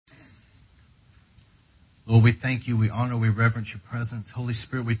Lord, we thank you, we honor, we reverence your presence. Holy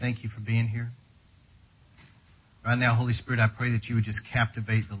Spirit, we thank you for being here. Right now, Holy Spirit, I pray that you would just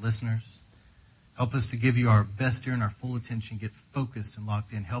captivate the listeners. Help us to give you our best ear and our full attention, get focused and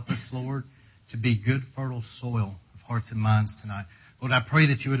locked in. Help us, Lord, to be good, fertile soil of hearts and minds tonight. Lord, I pray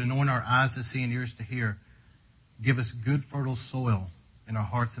that you would anoint our eyes to see and ears to hear. Give us good, fertile soil in our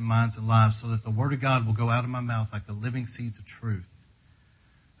hearts and minds and lives so that the Word of God will go out of my mouth like the living seeds of truth.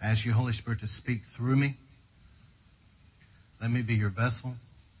 I ask you, Holy Spirit, to speak through me. Let me be your vessel.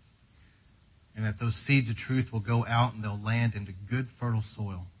 And that those seeds of truth will go out and they'll land into good, fertile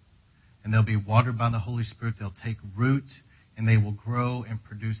soil. And they'll be watered by the Holy Spirit. They'll take root and they will grow and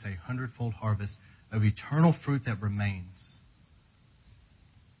produce 100-fold harvest of eternal fruit that remains.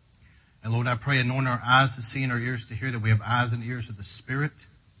 And Lord, I pray, anoint our eyes to see and our ears to hear, that we have eyes and ears of the Spirit.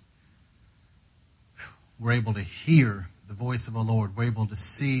 We're able to hear the voice of the Lord. We're able to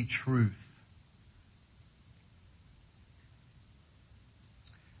see truth.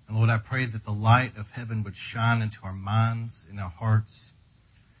 And Lord, I pray that the light of heaven would shine into our minds, in our hearts,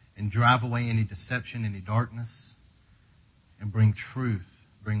 and drive away any deception, any darkness, and bring truth,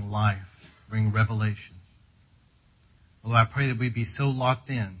 bring life, bring revelation. Lord, I pray that we be so locked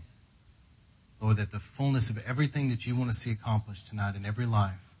in, Lord, that the fullness of everything that you want to see accomplished tonight in every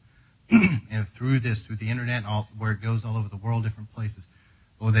life, and through the internet, where it goes all over the world, different places,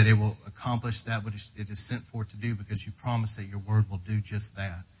 Lord, that it will accomplish that which it is sent forth to do, because you promise that your word will do just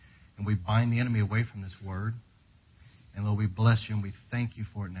that. And we bind the enemy away from this word. And Lord, we bless you and we thank you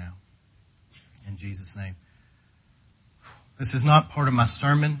for it now. In Jesus' name. This is not part of my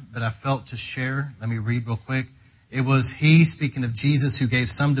sermon, but I felt to share. Let me read real quick. It was he, speaking of Jesus, who gave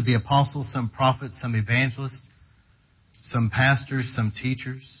some to be apostles, some prophets, some evangelists, some pastors, some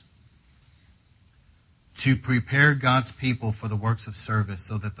teachers, to prepare God's people for the works of service,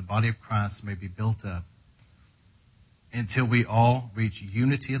 so that the body of Christ may be built up until we all reach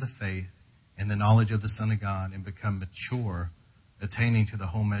unity of the faith and the knowledge of the Son of God and become mature, attaining to the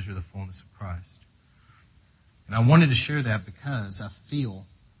whole measure of the fullness of Christ. And I wanted to share that because I feel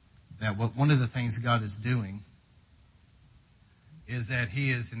that one of the things God is doing is that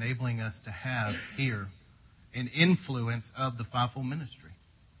he is enabling us to have here an influence of the fivefold ministry.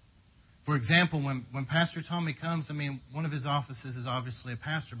 For example, when Pastor Tommy comes, one of his offices is obviously a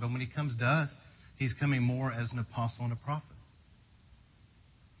pastor, but when he comes to us, he's coming more as an apostle and a prophet.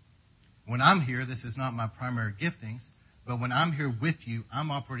 When I'm here, this is not my primary giftings, but when I'm here with you,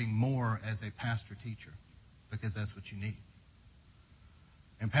 I'm operating more as a pastor-teacher, because that's what you need.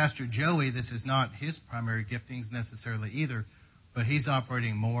 And Pastor Joey, this is not his primary giftings necessarily either, but he's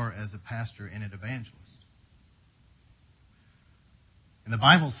operating more as a pastor and an evangelist. And the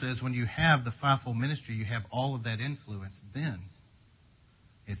Bible says when you have the fivefold ministry, you have all of that influence, then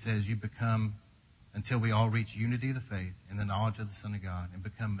it says you become, until we all reach unity of the faith and the knowledge of the Son of God and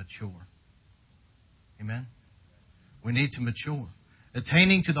become mature. Amen? We need to mature,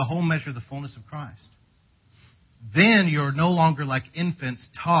 attaining to the whole measure of the fullness of Christ. Then you're no longer like infants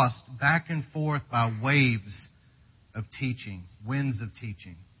tossed back and forth by waves of teaching, winds of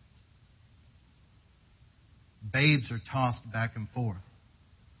teaching. Babes are tossed back and forth.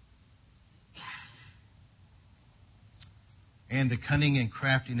 And the cunning and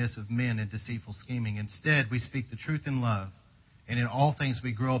craftiness of men and deceitful scheming. Instead, we speak the truth in love, and in all things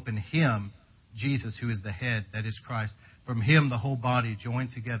we grow up in Him, Jesus, who is the head, that is Christ. From Him, the whole body,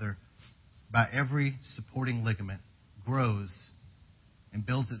 joined together by every supporting ligament, grows and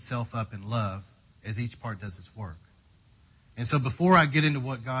builds itself up in love as each part does its work. And so before I get into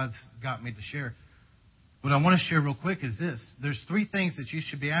what God's got me to share, what I want to share real quick is this. There's three things that you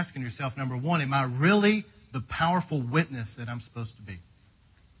should be asking yourself. Number one, am I really the powerful witness that I'm supposed to be?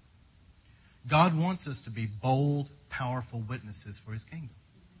 God wants us to be bold, powerful witnesses for His kingdom.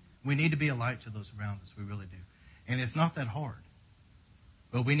 We need to be a light to those around us. We really do. And it's not that hard.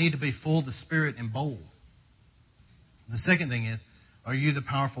 But we need to be full of the Spirit and bold. The second thing is, are you the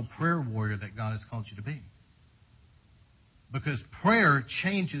powerful prayer warrior that God has called you to be? Because prayer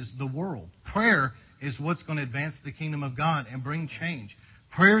changes the world. Prayer is what's going to advance the kingdom of God and bring change.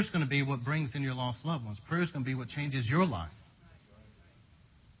 Prayer is going to be what brings in your lost loved ones. Prayer is going to be what changes your life.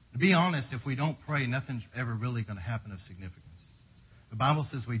 To be honest, if we don't pray, nothing's ever really going to happen of significance. The Bible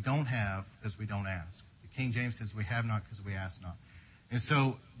says we don't have because we don't ask. The King James says we have not because we ask not. And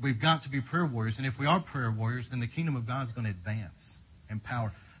so we've got to be prayer warriors. And if we are prayer warriors, then the kingdom of God is going to advance in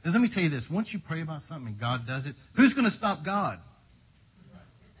power. Now, let me tell you this. Once you pray about something and God does it, who's going to stop God?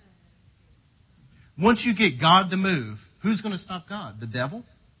 Once you get God to move, who's going to stop God? The devil?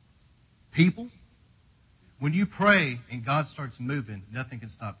 People? When you pray and God starts moving, nothing can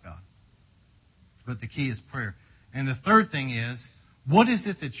stop God. But the key is prayer. And the third thing is, what is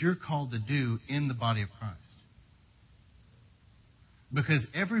it that you're called to do in the body of Christ? Because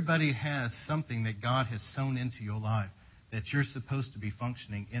everybody has something that God has sown into your life that you're supposed to be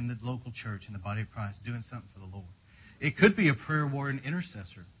functioning in the local church, in the body of Christ, doing something for the Lord. It could be a prayer warrior and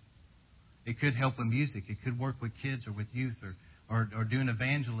intercessor. It could help with music. It could work with kids or with youth or doing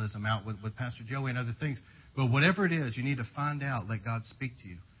evangelism out with Pastor Joey and other things. But whatever it is, you need to find out, let God speak to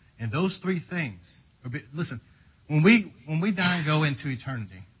you. And those three things, listen, when we die and go into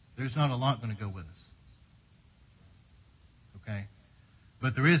eternity, there's not a lot going to go with us. Okay?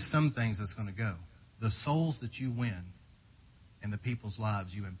 But there is some things that's going to go. The souls that you win and the people's lives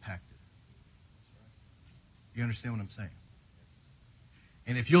you impacted. You understand what I'm saying?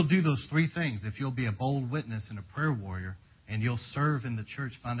 And if you'll do those three things, if you'll be a bold witness and a prayer warrior, and you'll serve in the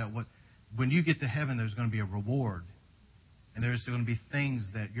church, find out when you get to heaven, there's going to be a reward. And there's going to be things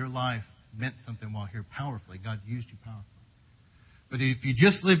that your life meant something while here powerfully. God used you powerfully. But if you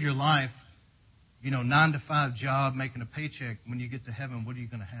just live your life, 9-to-5 job, making a paycheck, when you get to heaven, what are you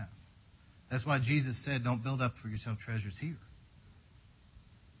going to have? That's why Jesus said, don't build up for yourself treasures here.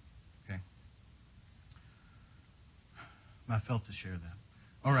 Okay? I felt to share that.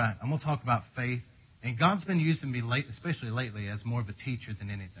 All right, I'm going to talk about faith. And God's been using me, especially lately, as more of a teacher than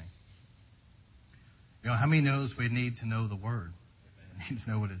anything. How many knows we need to know the Word? We need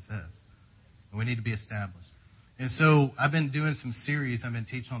to know what it says. And we need to be established. And so I've been doing some series. I've been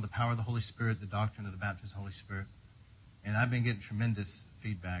teaching on the power of the Holy Spirit, the doctrine of the baptism of the Holy Spirit. And I've been getting tremendous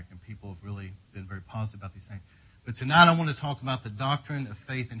feedback, and people have really been very positive about these things. But tonight I want to talk about the doctrine of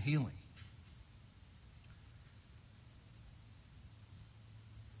faith and healing.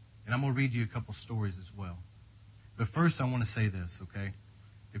 And I'm going to read you a couple stories as well. But first I want to say this, okay?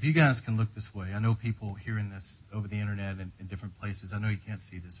 If you guys can look this way, I know people hearing this over the internet and in different places. I know you can't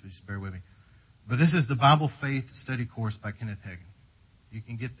see this, but just bear with me. But this is the Bible Faith Study Course by Kenneth Hagin. You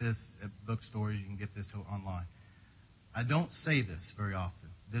can get this at bookstores. You can get this online. I don't say this very often.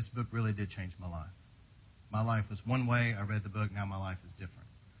 This book really did change my life. My life was one way. I read the book. Now my life is different.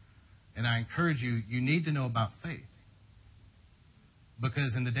 And I encourage you, you need to know about faith.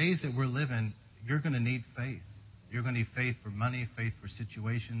 Because in the days that we're living, you're going to need faith. You're going to need faith for money, faith for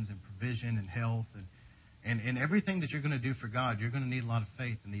situations and provision and health and everything that you're going to do for God. You're going to need a lot of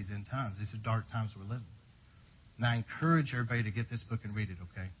faith in these end times. These are dark times we're living. And I encourage everybody to get this book and read it,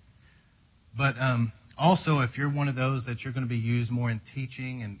 okay? But also, if you're one of those that you're going to be used more in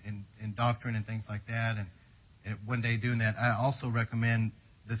teaching and doctrine and things like that, and one day doing that, I also recommend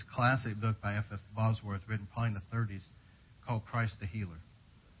this classic book by F.F. Bosworth, written probably in the 30s, called Christ the Healer.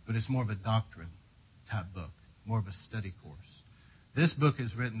 But it's more of a doctrine type book, more of a study course. This book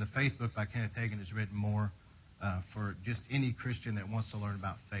is written, the Faith book by Kenneth Hagin is written more for just any Christian that wants to learn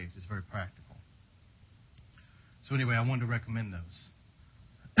about faith. It's very practical. So anyway, I wanted to recommend those.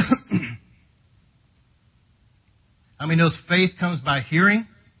 How many knows faith comes by hearing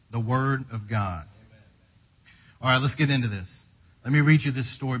the Word of God? Amen. All right, let's get into this. Let me read you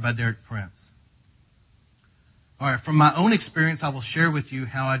this story by Derek Prince. All right, from my own experience, I will share with you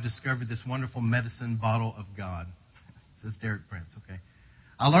how I discovered this wonderful medicine bottle of God. This is Derek Prince, okay?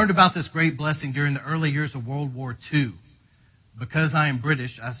 I learned about this great blessing during the early years of World War II. Because I am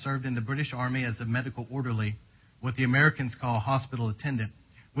British, I served in the British Army as a medical orderly, what the Americans call hospital attendant,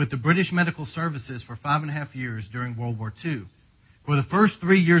 with the British Medical Services for 5.5 years during World War II. For the first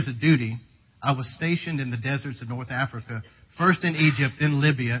 3 years of duty, I was stationed in the deserts of North Africa, first in Egypt, then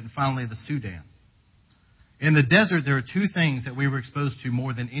Libya, and finally the Sudan. In the desert, there are two things that we were exposed to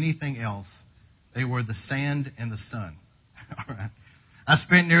more than anything else. They were the sand and the sun. All right. I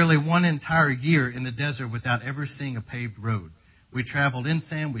spent nearly one entire year in the desert without ever seeing a paved road. We traveled in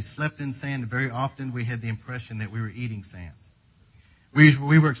sand, we slept in sand, and very often we had the impression that we were eating sand.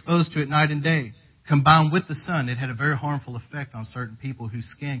 We were exposed to it night and day. Combined with the sun, it had a very harmful effect on certain people whose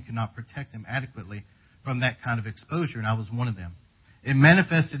skin could not protect them adequately from that kind of exposure, and I was one of them. It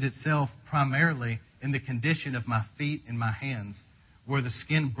manifested itself primarily in the condition of my feet and my hands, where the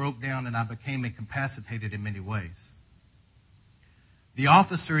skin broke down and I became incapacitated in many ways. The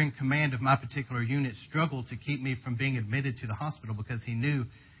officer in command of my particular unit struggled to keep me from being admitted to the hospital because he knew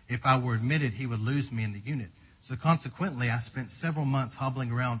if I were admitted, he would lose me in the unit. So consequently, I spent several months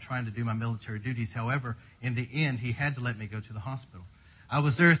hobbling around trying to do my military duties. However, in the end, he had to let me go to the hospital. I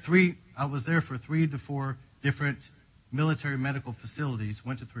was there for 3 to 4 different military medical facilities,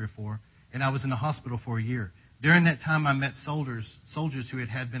 went to 3 or 4, and I was in the hospital for a year. During that time, I met soldiers who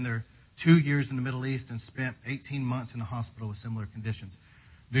had been there 2 years in the Middle East and spent 18 months in the hospital with similar conditions.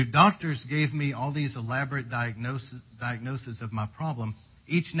 The doctors gave me all these elaborate diagnoses of my problem,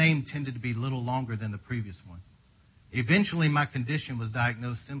 Each name tended to be a little longer than the previous one. Eventually, my condition was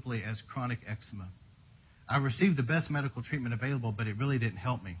diagnosed simply as chronic eczema. I received the best medical treatment available, but it really didn't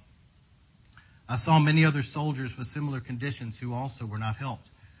help me. I saw many other soldiers with similar conditions who also were not helped.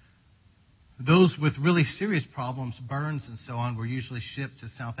 Those with really serious problems, burns and so on, were usually shipped to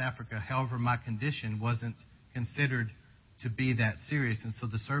South Africa. However, my condition wasn't considered to be that serious, and so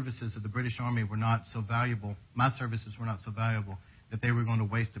the services of the British Army were not so valuable. My services were not so valuable that they were going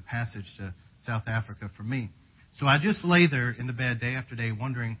to waste a passage to South Africa for me. So I just lay there in the bed day after day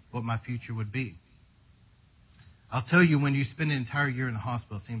wondering what my future would be. I'll tell you, when you spend an entire year in the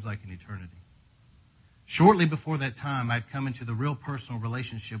hospital, it seems like an eternity. Shortly before that time, I'd come into the real personal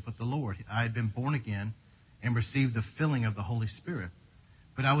relationship with the Lord. I had been born again and received the filling of the Holy Spirit.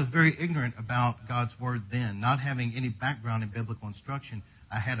 But I was very ignorant about God's Word then. Not having any background in biblical instruction,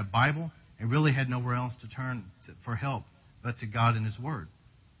 I had a Bible and really had nowhere else to turn for help but to God and His Word.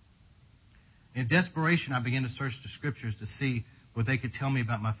 In desperation, I began to search the Scriptures to see what they could tell me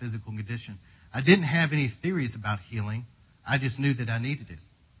about my physical condition. I didn't have any theories about healing. I just knew that I needed it.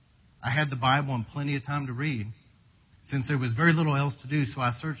 I had the Bible and plenty of time to read, since there was very little else to do. So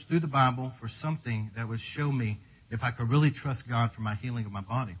I searched through the Bible for something that would show me if I could really trust God for my healing of my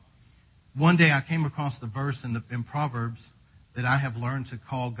body. One day I came across the verse in Proverbs that I have learned to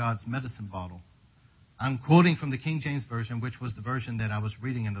call God's medicine bottle. I'm quoting from the King James Version, which was the version that I was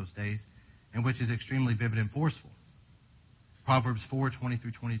reading in those days, and which is extremely vivid and forceful. Proverbs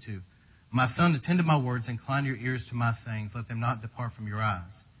 4:20-22. My son, attend to my words, incline your ears to my sayings. Let them not depart from your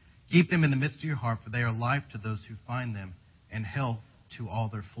eyes. Keep them in the midst of your heart, for they are life to those who find them, and health to all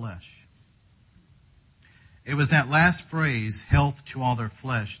their flesh. It was that last phrase, health to all their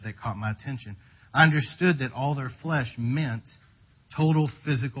flesh, that caught my attention. I understood that all their flesh meant total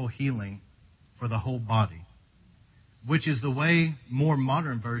physical healing for the whole body, which is the way more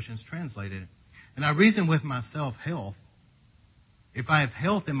modern versions translated it. And I reasoned with myself, health. If I have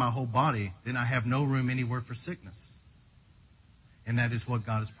health in my whole body, then I have no room anywhere for sickness. And that is what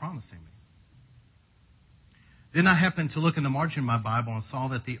God is promising me. Then I happened to look in the margin of my Bible and saw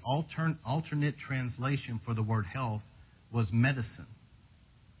that the alternate translation for the word health was medicine.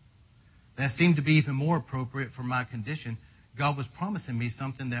 That seemed to be even more appropriate for my condition. God was promising me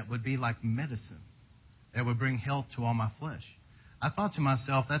something that would be like medicine, that would bring health to all my flesh. I thought to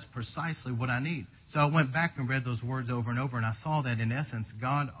myself, that's precisely what I need. So I went back and read those words over and over, and I saw that in essence,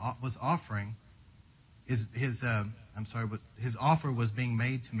 God was offering His offer was being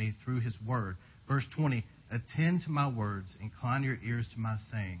made to me through His Word. Verse 20, attend to my words, incline your ears to my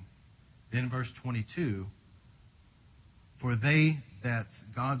saying. Then verse 22, for that's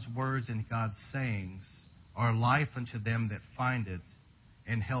God's words and God's sayings, are life unto them that find it,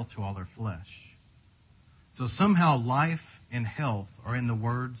 and health to all their flesh. So somehow life and health are in the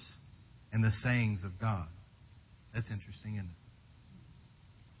words and the sayings of God. That's interesting, isn't it?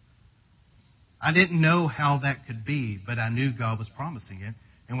 I didn't know how that could be, but I knew God was promising it.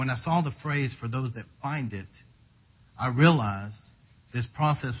 And when I saw the phrase, for those that find it, I realized this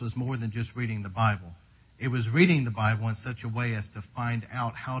process was more than just reading the Bible. It was reading the Bible in such a way as to find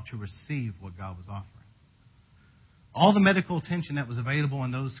out how to receive what God was offering. All the medical attention that was available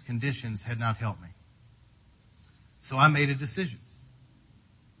in those conditions had not helped me. So I made a decision.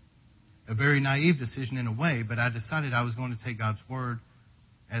 A very naive decision in a way, but I decided I was going to take God's Word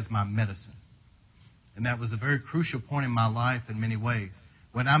as my medicine. And that was a very crucial point in my life in many ways.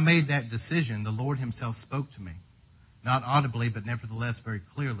 When I made that decision, the Lord Himself spoke to me. Not audibly, but nevertheless very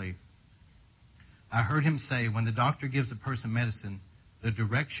clearly. I heard Him say, when the doctor gives a person medicine, the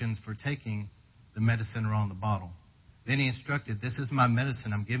directions for taking the medicine are on the bottle. Then He instructed, this is my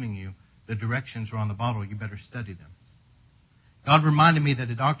medicine I'm giving you. The directions are on the bottle. You better study them. God reminded me that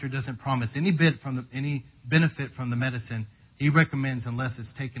a doctor doesn't promise any benefit from the medicine he recommends unless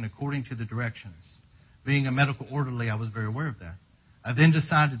it's taken according to the directions. Being a medical orderly, I was very aware of that. I then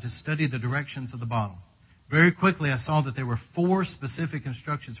decided to study the directions of the bottle. Very quickly, I saw that there were 4 specific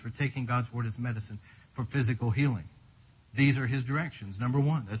instructions for taking God's Word as medicine for physical healing. These are His directions. Number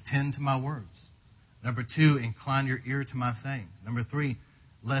 1, attend to my words. Number 2, incline your ear to my sayings. Number 3,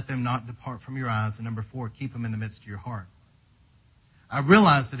 let them not depart from your eyes. And number 4, keep them in the midst of your heart. I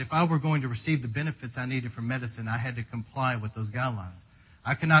realized that if I were going to receive the benefits I needed from medicine, I had to comply with those guidelines.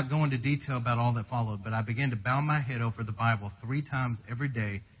 I cannot go into detail about all that followed, but I began to bow my head over the Bible 3 times every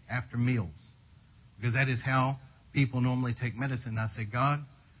day after meals, because that is how people normally take medicine. I said, God,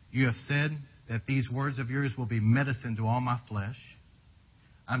 you have said that these words of yours will be medicine to all my flesh.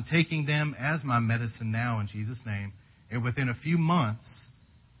 I'm taking them as my medicine now in Jesus' name. And within a few months,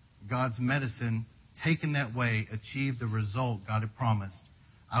 God's medicine, taken that way, achieved the result God had promised.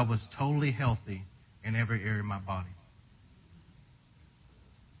 I was totally healthy in every area of my body.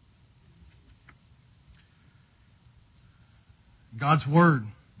 God's Word,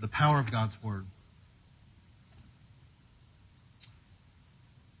 the power of God's Word.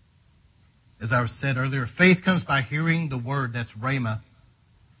 As I said earlier, faith comes by hearing the Word. That's Rhema.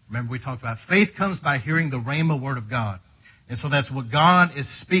 Remember we talked about faith comes by hearing the Rhema Word of God. And so that's what God is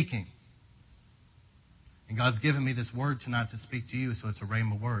speaking. And God's given me this word tonight to speak to you, so it's a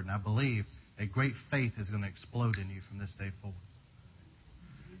Rhema word. And I believe that great faith is going to explode in you from this day forward.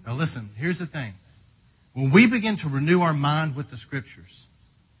 Now listen, here's the thing. When we begin to renew our mind with the Scriptures,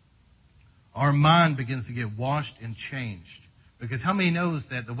 our mind begins to get washed and changed. Because how many knows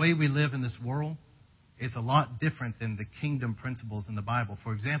that the way we live in this world is a lot different than the kingdom principles in the Bible?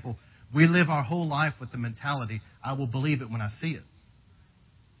 For example, we live our whole life with the mentality, I will believe it when I see it.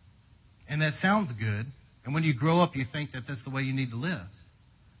 And that sounds good. And when you grow up, you think that that's the way you need to live.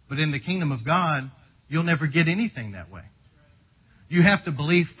 But in the kingdom of God, you'll never get anything that way. You have to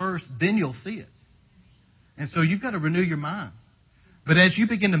believe first, then you'll see it. And so you've got to renew your mind. But as you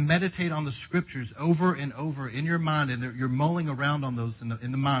begin to meditate on the Scriptures over and over in your mind, and you're mulling around on those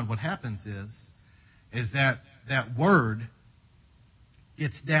in the mind, what happens is that Word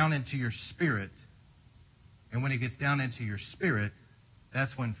gets down into your spirit. And when it gets down into your spirit,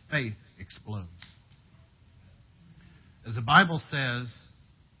 that's when faith explodes. As the Bible says,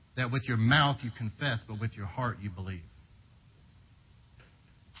 that with your mouth you confess, but with your heart you believe.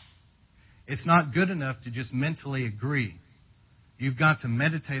 It's not good enough to just mentally agree. You've got to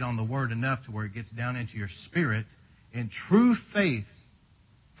meditate on the Word enough to where it gets down into your spirit, and true faith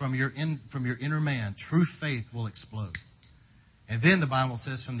from your inner man, true faith will explode. And then the Bible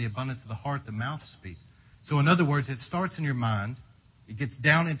says, from the abundance of the heart, the mouth speaks. So in other words, it starts in your mind, it gets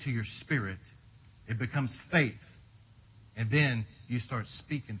down into your spirit, it becomes faith. And then you start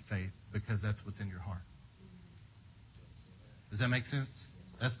speaking faith because that's what's in your heart. Does that make sense?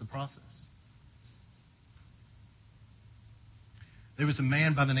 That's the process. There was a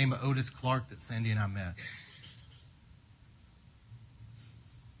man by the name of Otis Clark that Sandy and I met.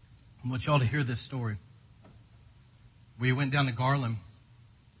 I want y'all to hear this story. We went down to Garland,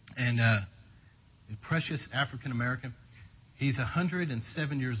 and a precious African American. He's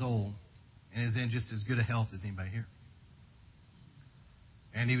 107 years old and is in just as good a health as anybody here.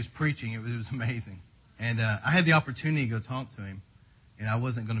 And he was preaching. It was amazing. And I had the opportunity to go talk to him, and I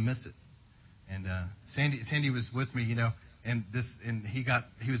wasn't going to miss it. And Sandy was with me, and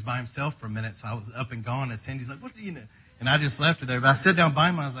he was by himself for a minute, so I was up and gone. And Sandy's like, "What do you know?" And I just left her there. But I sat down by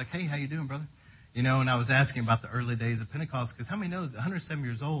him. I was like, "Hey, how you doing, brother?" And I was asking about the early days of Pentecost, because how many knows 107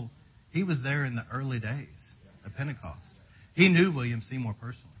 years old, he was there in the early days of Pentecost. He knew William Seymour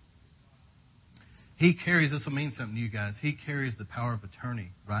personally. He carries, this will mean something to you guys, he carries the power of attorney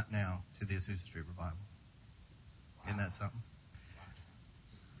right now to the Azusa Street Revival. Isn't that something?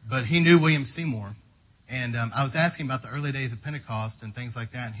 But he knew William Seymour. And I was asking about the early days of Pentecost and things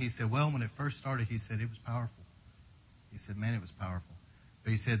like that. And he said, well, when it first started, he said, it was powerful. He said, man, it was powerful. But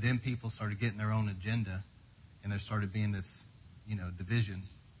he said, then people started getting their own agenda. And there started being this, division.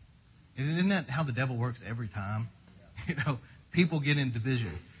 Isn't that how the devil works every time? People get in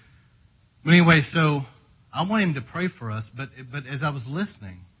division. But anyway, so I want him to pray for us. But as I was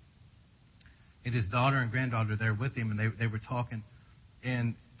listening, and his daughter and granddaughter there with him, and they were talking.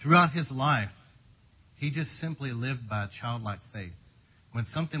 And throughout his life, he just simply lived by a childlike faith. When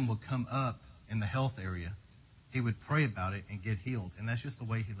something would come up in the health area, he would pray about it and get healed. And that's just the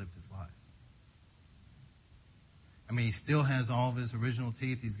way he lived his life. I mean, he still has all of his original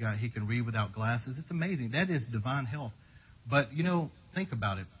teeth. He can read without glasses. It's amazing. That is divine health. But, think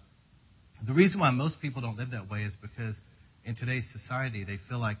about it. The reason why most people don't live that way is because in today's society, they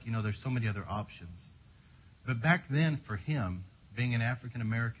feel like, there's so many other options. But back then, for him, being an African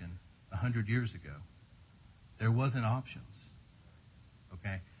American 100 years ago, there wasn't options.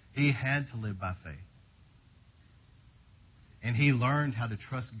 Okay? He had to live by faith. And he learned how to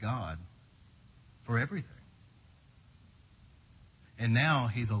trust God for everything. And now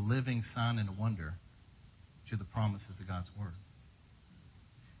he's a living sign and a wonder to the promises of God's Word.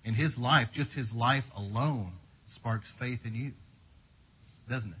 And his life, just his life alone, sparks faith in you.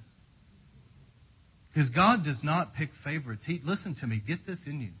 Doesn't it? Because God does not pick favorites. Listen to me, get this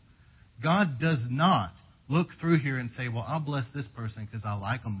in you. God does not look through here and say, well, I'll bless this person because I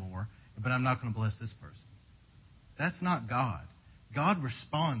like them more, but I'm not going to bless this person. That's not God. God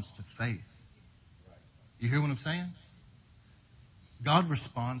responds to faith. You hear what I'm saying? God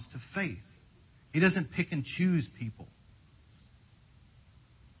responds to faith. He doesn't pick and choose people.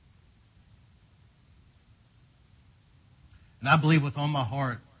 And I believe with all my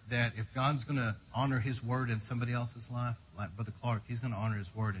heart that if God's going to honor His word in somebody else's life, like Brother Clark, He's going to honor His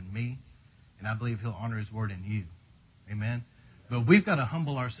word in me. And I believe He'll honor His word in you. Amen? But we've got to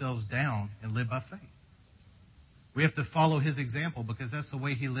humble ourselves down and live by faith. We have to follow His example because that's the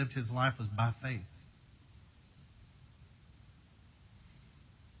way He lived His life, was by faith.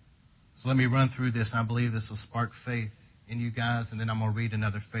 So let me run through this. I believe this will spark faith in you guys, and then I'm going to read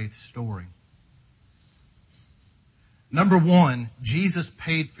another faith story. Number one, Jesus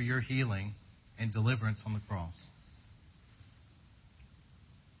paid for your healing and deliverance on the cross.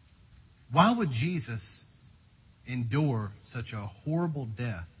 Why would Jesus endure such a horrible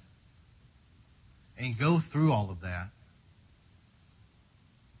death and go through all of that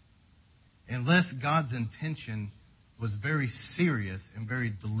unless God's intention was very serious and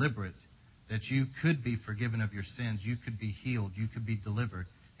very deliberate, that you could be forgiven of your sins, you could be healed, you could be delivered,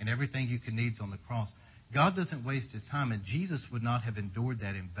 and everything you could need is on the cross? God doesn't waste His time, and Jesus would not have endured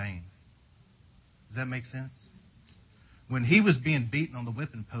that in vain. Does that make sense? When He was being beaten on the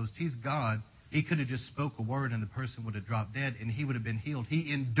whipping post, He's God. He could have just spoke a word and the person would have dropped dead and he would have been healed.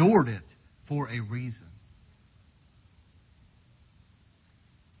 He endured it for a reason.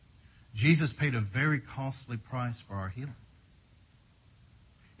 Jesus paid a very costly price for our healing.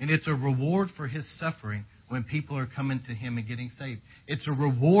 And it's a reward for His suffering when people are coming to Him and getting saved. It's a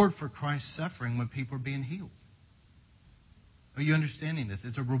reward for Christ's suffering when people are being healed. Are you understanding this?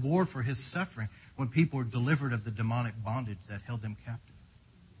 It's a reward for His suffering when people are delivered of the demonic bondage that held them captive.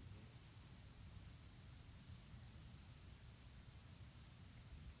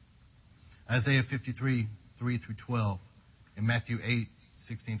 Isaiah 53, 3 through 12, and Matthew 8,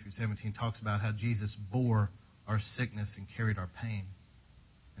 16 through 17 talks about how Jesus bore our sickness and carried our pain.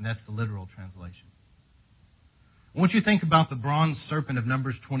 And that's the literal translation. I want you to think about the bronze serpent of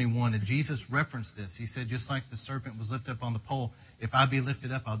Numbers 21. And Jesus referenced this. He said, just like the serpent was lifted up on the pole, if I be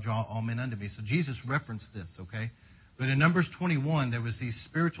lifted up, I'll draw all men unto me. So Jesus referenced this, okay? But in Numbers 21, there was these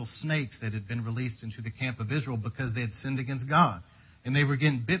spiritual snakes that had been released into the camp of Israel because they had sinned against God. And they were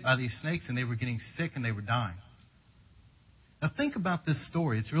getting bit by these snakes, and they were getting sick, and they were dying. Now think about this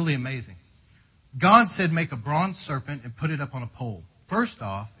story. It's really amazing. God said, make a bronze serpent and put it up on a pole. First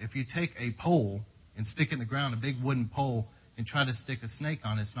off, if you take a pole and stick it in the ground, a big wooden pole, and try to stick a snake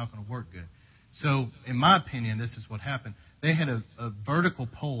on it, it's not going to work good. So, in my opinion, this is what happened. They had a vertical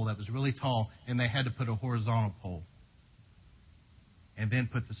pole that was really tall, and they had to put a horizontal pole. And then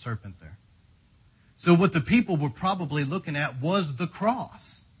put the serpent there. So what the people were probably looking at was the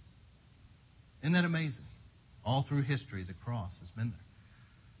cross. Isn't that amazing? All through history, the cross has been there.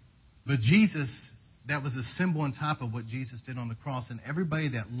 But Jesus, that was a symbol and type of what Jesus did on the cross. And everybody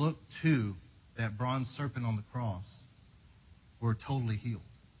that looked to that bronze serpent on the cross were totally healed.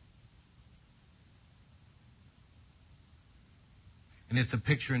 And it's a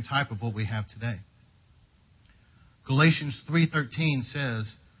picture and type of what we have today. Galatians 3:13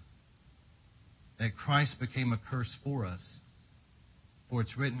 says that Christ became a curse for us. For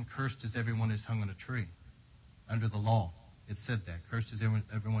it's written, cursed is everyone who's hung on a tree. Under the law, it said that. Cursed is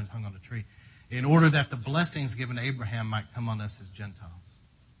everyone who's hung on a tree. In order that the blessings given to Abraham might come on us as Gentiles.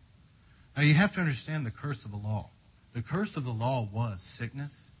 Now you have to understand the curse of the law. The curse of the law was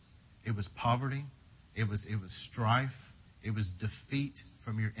sickness. It was poverty. It was strife. It was defeat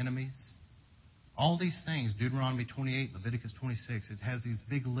from your enemies. All these things, Deuteronomy 28, Leviticus 26, it has these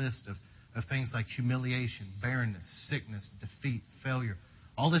big lists of things like humiliation, barrenness, sickness, defeat, failure.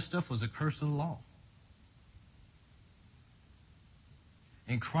 All this stuff was a curse of the law.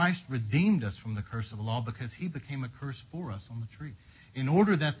 And Christ redeemed us from the curse of the law because He became a curse for us on the tree, in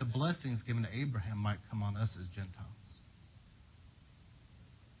order that the blessings given to Abraham might come on us as Gentiles.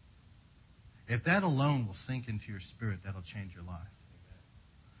 If that alone will sink into your spirit, that'll change your life.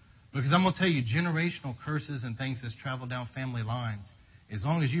 Because I'm going to tell you, generational curses and things that's traveled down family lines, as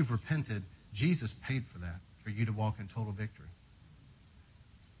long as you've repented, Jesus paid for that, for you to walk in total victory.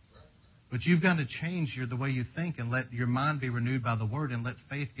 But you've got to change the way you think and let your mind be renewed by the Word and let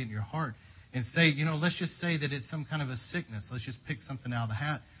faith get in your heart. And say, let's just say that it's some kind of a sickness. Let's just pick something out of the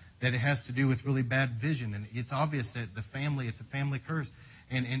hat that it has to do with really bad vision. And it's obvious that it's a family curse.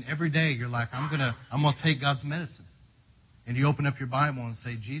 And every day you're like, I'm gonna take God's medicine. And you open up your Bible and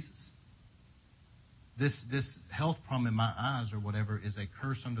say, Jesus, this health problem in my eyes or whatever is a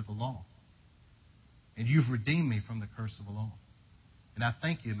curse under the law. And you've redeemed me from the curse of the law. And I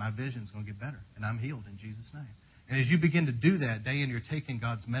thank you, my vision's going to get better. And I'm healed in Jesus' name. And as you begin to do that day and you're taking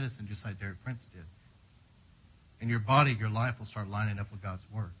God's medicine just like Derek Prince did. And your body, your life will start lining up with God's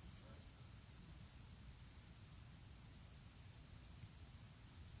Word.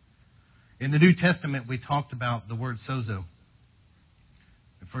 In the New Testament, we talked about the word sozo.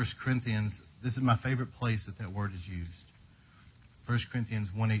 1 Corinthians. This is my favorite place that word is used. 1 Corinthians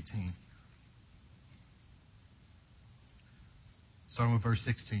 1:18. Starting with verse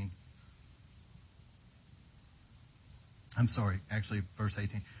 16. I'm sorry, actually verse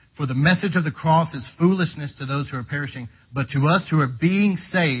 18. For the message of the cross is foolishness to those who are perishing, but to us who are being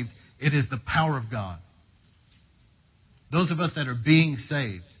saved, it is the power of God. Those of us that are being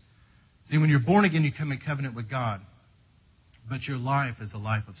saved. See, when you're born again, you come in covenant with God, but your life is a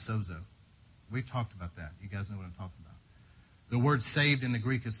life of sozo. We've talked about that. You guys know what I'm talking about. The word saved in the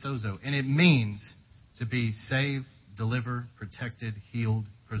Greek is sozo, and it means to be saved, delivered, protected, healed,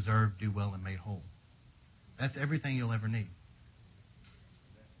 preserved, do well, and made whole. That's everything you'll ever need.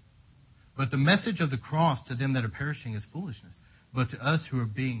 But the message of the cross to them that are perishing is foolishness. But to us who are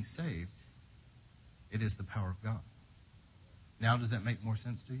being saved, it is the power of God. Now, does that make more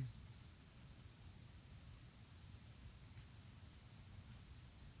sense to you?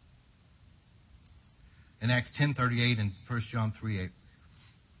 In Acts 10:38 and 1 John 3:8.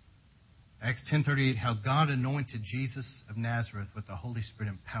 Acts 10:38, how God anointed Jesus of Nazareth with the Holy Spirit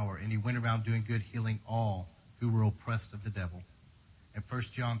and power, and he went around doing good, healing all who were oppressed of the devil. And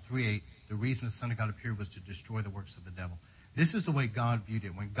 1 John 3:8, the reason the Son of God appeared was to destroy the works of the devil. This is the way God viewed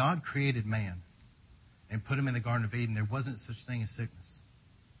it. When God created man and put him in the Garden of Eden, there wasn't such thing as sickness.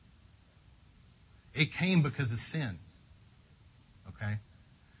 It came because of sin. Okay?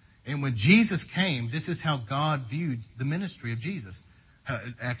 And when Jesus came, this is how God viewed the ministry of Jesus.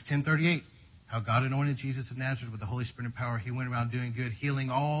 Acts 10:38, how God anointed Jesus of Nazareth with the Holy Spirit and power. He went around doing good, healing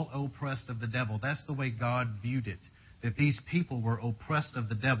all oppressed of the devil. That's the way God viewed it, that these people were oppressed of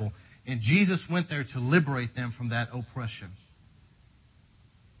the devil. And Jesus went there to liberate them from that oppression.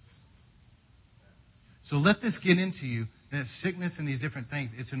 So let this get into you, that sickness and these different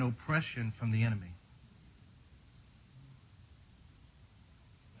things, it's an oppression from the enemy.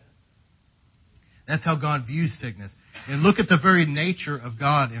 That's how God views sickness. And look at the very nature of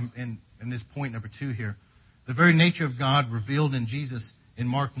God in this point number 2 here. The very nature of God revealed in Jesus in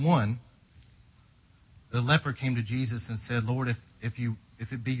Mark 1. The leper came to Jesus and said, Lord, if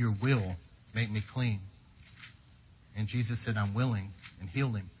it be your will, make me clean. And Jesus said, I'm willing, and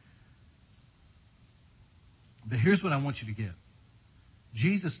healed him. But here's what I want you to get.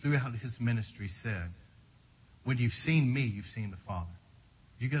 Jesus, throughout his ministry, said, when you've seen me, you've seen the Father.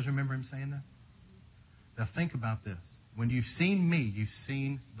 Do you guys remember him saying that? Now think about this. When you've seen me, you've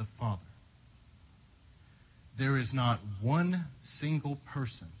seen the Father. There is not one single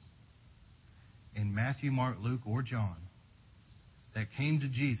person in Matthew, Mark, Luke, or John that came to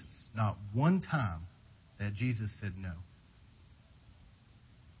Jesus, not one time that Jesus said no.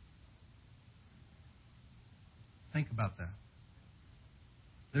 Think about that.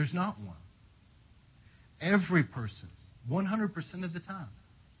 There's not one. Every person, 100% of the time,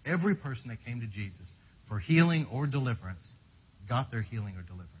 every person that came to Jesus for healing or deliverance got their healing or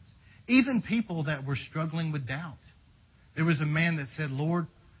deliverance. Even people that were struggling with doubt. There was a man that said, Lord,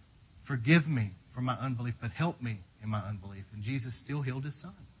 forgive me for my unbelief, but help me in my unbelief. And Jesus still healed his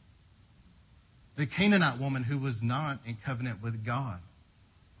son. The Canaanite woman who was not in covenant with God.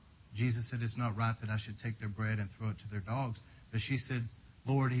 Jesus said, it's not right that I should take their bread and throw it to their dogs. But she said,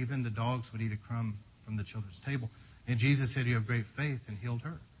 Lord, even the dogs would eat a crumb from the children's table. And Jesus said, you have great faith, and healed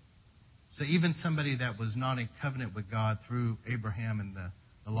her. So even somebody that was not in covenant with God through Abraham and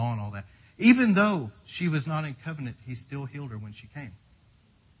the law and all that, even though she was not in covenant, he still healed her when she came.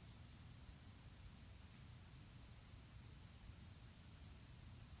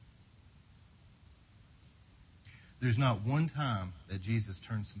 There's not one time that Jesus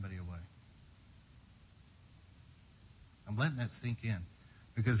turned somebody away. I'm letting that sink in.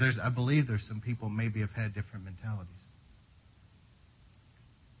 Because I believe there's some people maybe have had different mentalities.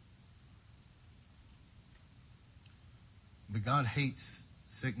 But God hates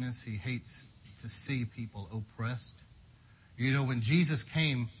sickness. He hates to see people oppressed. You know, when Jesus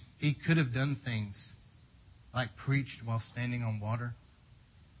came, he could have done things like preached while standing on water,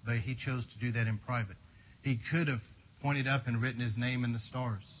 but he chose to do that in private. He could have pointed up and written his name in the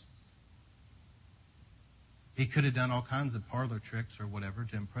stars. He could have done all kinds of parlor tricks or whatever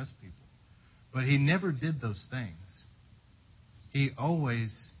to impress people. But he never did those things. He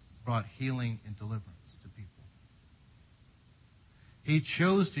always brought healing and deliverance to people. He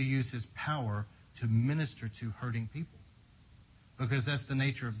chose to use his power to minister to hurting people. Because that's the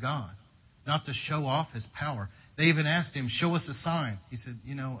nature of God. Not to show off his power. They even asked him, show us a sign. He said,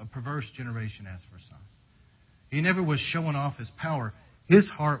 a perverse generation asks for signs. He never was showing off his power. His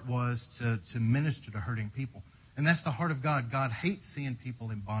heart was to minister to hurting people. And that's the heart of God. God hates seeing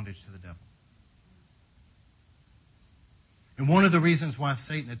people in bondage to the devil. And one of the reasons why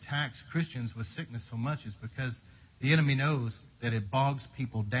Satan attacks Christians with sickness so much is because the enemy knows that it bogs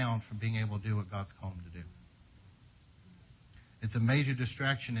people down from being able to do what God's called them to do. It's a major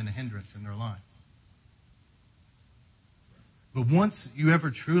distraction and a hindrance in their life. But once you ever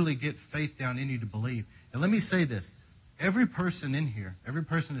truly get faith down in you to believe, and let me say this, every person in here, every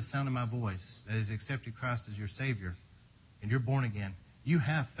person that's sounding my voice that has accepted Christ as your Savior, and you're born again, you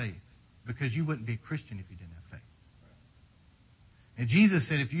have faith, because you wouldn't be a Christian if you didn't have faith. And Jesus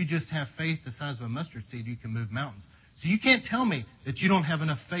said if you just have faith the size of a mustard seed, you can move mountains. So you can't tell me that you don't have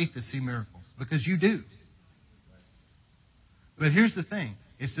enough faith to see miracles, because you do. But here's the thing,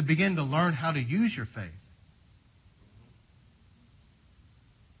 is to begin to learn how to use your faith.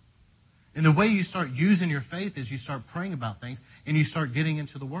 And the way you start using your faith is you start praying about things and you start getting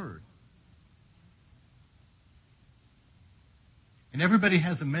into the Word. And everybody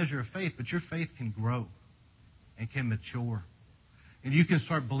has a measure of faith, but your faith can grow and can mature. And you can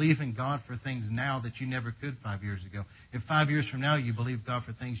start believing God for things now that you never could 5 years ago. And 5 years from now, you believe God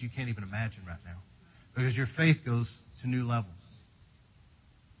for things you can't even imagine right now. Because your faith goes to new levels.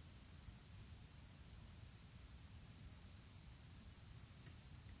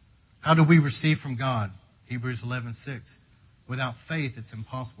 How do we receive from God? Hebrews 11:6. Without faith, it's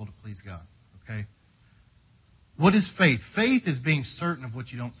impossible to please God. Okay? What is faith? Faith is being certain of what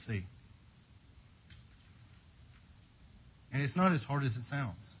you don't see. And it's not as hard as it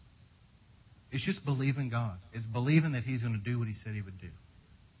sounds. It's just believing God. It's believing that He's going to do what He said He would do.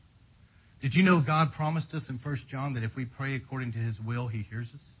 Did you know God promised us in 1 John that if we pray according to His will, He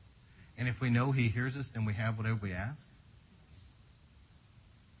hears us? And if we know He hears us, then we have whatever we ask?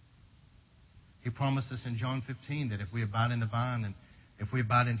 He promised us in John 15 that if we abide in the vine and if we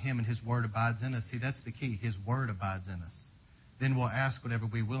abide in Him and His Word abides in us, see, that's the key. His Word abides in us. Then we'll ask whatever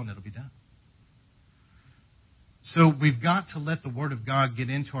we will and it'll be done. So we've got to let the Word of God get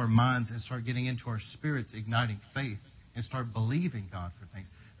into our minds and start getting into our spirits, igniting faith, and start believing God for things.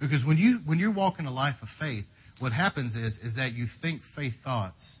 Because when you're walking a life of faith, what happens is that you think faith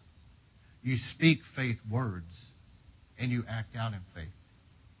thoughts, you speak faith words, and you act out in faith.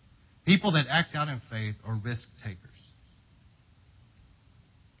 People that act out in faith are risk takers.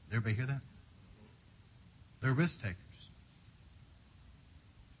 Did everybody hear that? They're risk takers.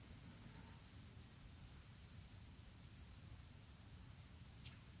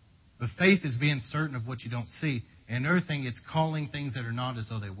 But faith is being certain of what you don't see. And another thing, it's calling things that are not as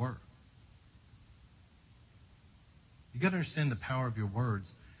though they were. You've got to understand the power of your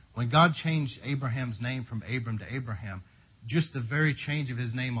words. When God changed Abraham's name from Abram to Abraham, just the very change of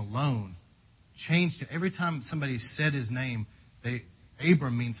his name alone changed it. Every time somebody said his name,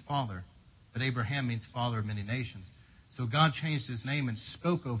 Abram means father, but Abraham means father of many nations. So God changed his name and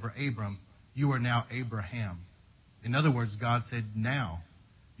spoke over Abram, you are now Abraham. In other words, God said, now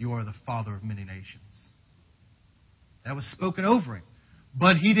you are the father of many nations. That was spoken over him.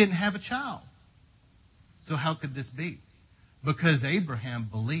 But he didn't have a child. So how could this be? Because Abraham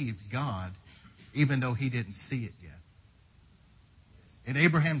believed God even though he didn't see it yet. And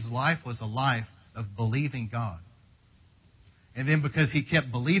Abraham's life was a life of believing God. And then because he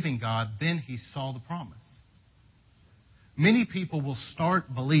kept believing God, then he saw the promise. Many people will start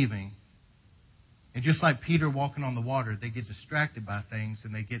believing, and just like Peter walking on the water, they get distracted by things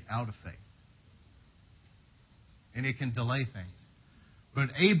and they get out of faith. And it can delay things. But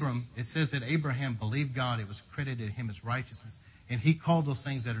Abram, it says that Abraham believed God. It was credited to him as righteousness. And he called those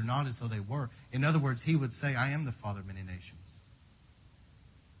things that are not as though they were. In other words, he would say, I am the father of many nations.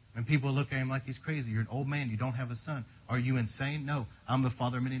 And people look at him like he's crazy. You're an old man. You don't have a son. Are you insane? No, I'm the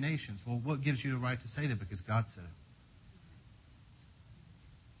father of many nations. Well, what gives you the right to say that? Because God said it.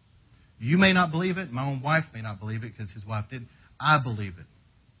 You may not believe it. My own wife may not believe it because his wife didn't. I believe it.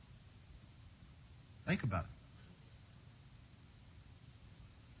 Think about it.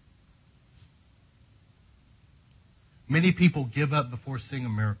 Many people give up before seeing a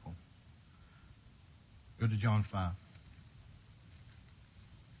miracle. Go to John 5.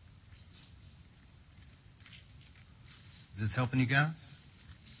 Is this helping you guys?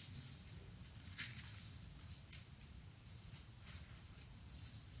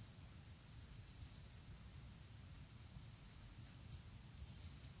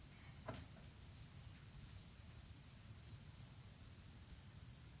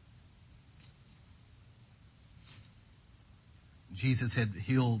 Jesus had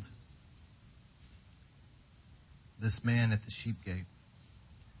healed this man at the sheep gate.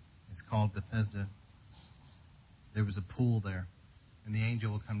 It's called Bethesda. There was a pool there, and the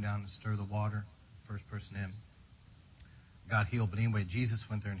angel would come down and stir the water. First person in got healed. But anyway, Jesus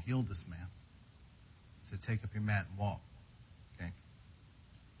went there and healed this man. He said, take up your mat and walk.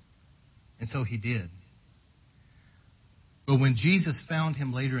 And so he did. But when Jesus found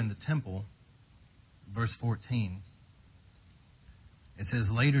him later in the temple, verse 14, it says,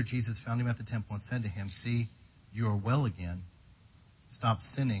 later Jesus found him at the temple and said to him, see, you are well again. Stop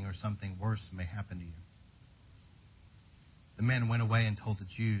sinning or something worse may happen to you. The man went away and told the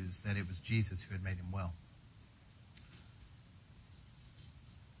Jews that it was Jesus who had made him well.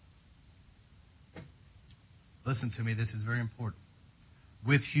 Listen to me, this is very important.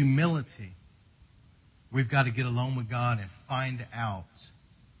 With humility, we've got to get alone with God and find out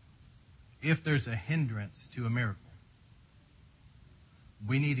if there's a hindrance to a miracle.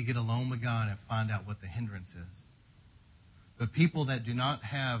 We need to get alone with God and find out what the hindrance is. But people that do not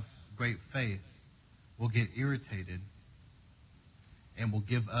have great faith will get irritated and will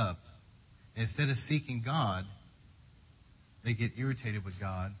give up. Instead of seeking God, they get irritated with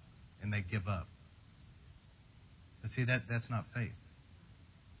God and they give up. But see, that's not faith.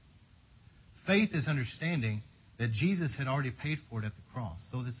 Faith is understanding that Jesus had already paid for it at the cross.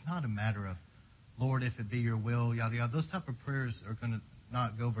 So it's not a matter of, Lord, if it be your will, yada, yada. Those type of prayers are going to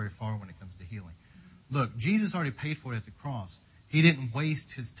not go very far when it comes to healing. Look, Jesus already paid for it at the cross. He didn't waste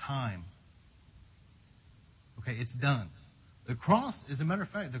his time. Okay, it's done. The cross, as a matter of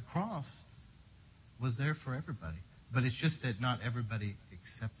fact, the cross was there for everybody. But it's just that not everybody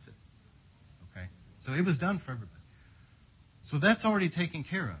accepts it. Okay? So it was done for everybody. So that's already taken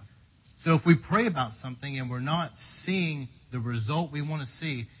care of. So if we pray about something and we're not seeing the result we want to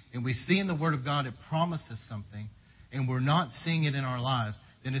see, and we see in the Word of God it promises something, and we're not seeing it in our lives,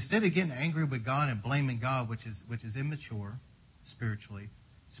 then instead of getting angry with God and blaming God, which is immature spiritually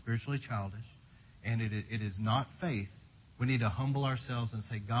childish, and it is not faith, we need to humble ourselves and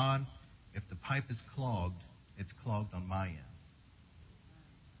say, God, if the pipe is clogged, it's clogged on my end.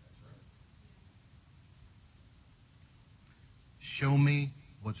 Show me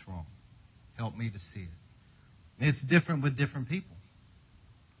what's wrong. Help me to see it. It's different with different people.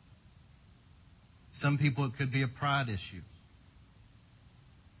 Some people, it could be a pride issue.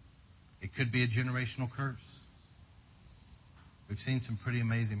 It could be a generational curse. We've seen some pretty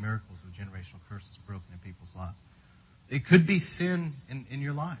amazing miracles of generational curses broken in people's lives. It could be sin in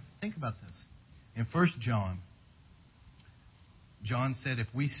your life. Think about this. In 1 John, John said, if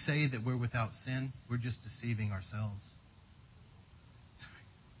we say that we're without sin, we're just deceiving ourselves.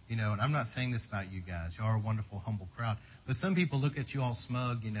 You know, and I'm not saying this about you guys. You are a wonderful, humble crowd. But some people look at you all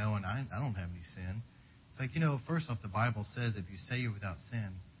smug, you know, and I don't have any sin. It's like, you know, first off, the Bible says if you say you're without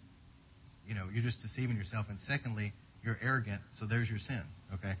sin, you know, you're just deceiving yourself. And secondly, you're arrogant, so there's your sin.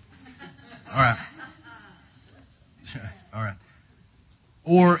 Okay? All right. All right.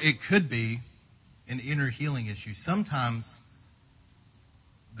 Or it could be an inner healing issue. Sometimes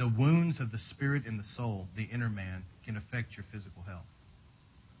the wounds of the spirit and the soul, the inner man, can affect your physical health.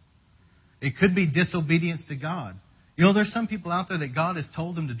 It could be disobedience to God. You know, there's some people out there that God has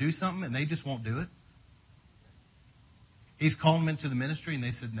told them to do something and they just won't do it. He's called them into the ministry and they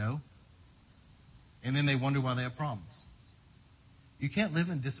said no. And then they wonder why they have problems. You can't live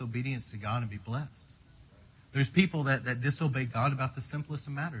in disobedience to God and be blessed. There's people that disobey God about the simplest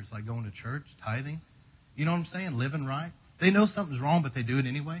of matters, like going to church, tithing. You know what I'm saying? Living right. They know something's wrong, but they do it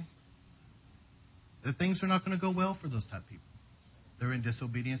anyway. The things are not going to go well for those type of people. They're in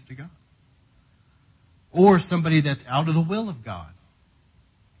disobedience to God. Or somebody that's out of the will of God.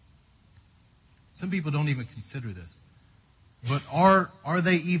 Some people don't even consider this. But are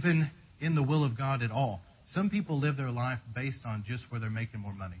they even in the will of God at all? Some people live their life based on just where they're making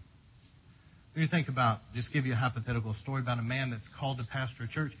more money. When you think about, just give you a hypothetical story about a man that's called to pastor a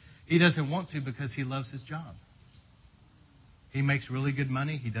church. He doesn't want to because he loves his job. He makes really good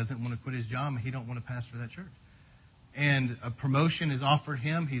money. He doesn't want to quit his job, and he don't want to pastor that church. And a promotion is offered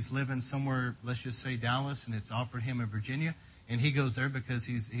him. He's living somewhere, let's just say Dallas, and it's offered him in Virginia. And he goes there because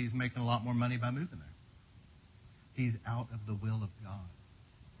he's making a lot more money by moving there. He's out of the will of God.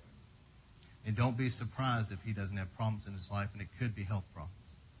 And don't be surprised if he doesn't have problems in his life, and it could be health problems.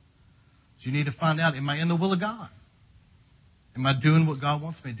 So you need to find out, am I in the will of God? Am I doing what God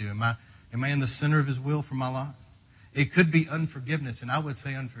wants me to do? Am I in the center of His will for my life? It could be unforgiveness, and I would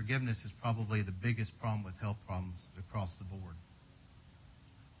say unforgiveness is probably the biggest problem with health problems across the board.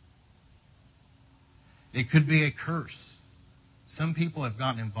 It could be a curse. Some people have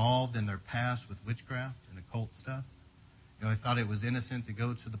gotten involved in their past with witchcraft and occult stuff. You know, they thought it was innocent to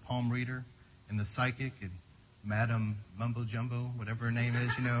go to the palm reader and the psychic and Madam Mumbo Jumbo, whatever her name is,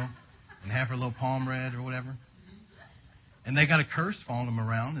 you know, and have her little palm read or whatever. And they got a curse following them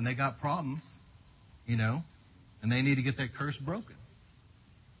around, and they got problems, you know. And they need to get that curse broken.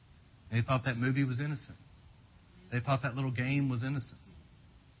 They thought that movie was innocent. They thought that little game was innocent.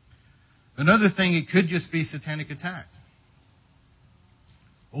 Another thing, it could just be satanic attack.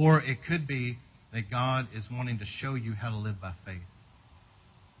 Or it could be that God is wanting to show you how to live by faith.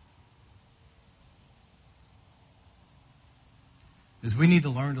 Because we need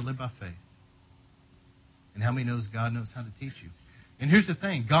to learn to live by faith. And how many knows God knows how to teach you? And here's the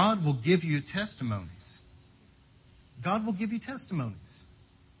thing. God will give you testimonies. God will give you testimonies.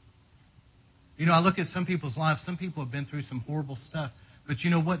 You know, I look at some people's lives. Some people have been through some horrible stuff. But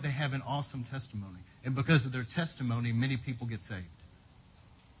you know what? They have an awesome testimony. And because of their testimony, many people get saved.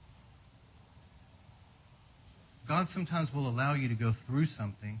 God sometimes will allow you to go through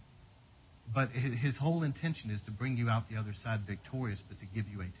something, but His whole intention is to bring you out the other side victorious, but to give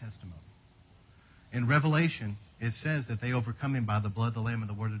you a testimony. In Revelation, it says that they overcome Him by the blood of the Lamb and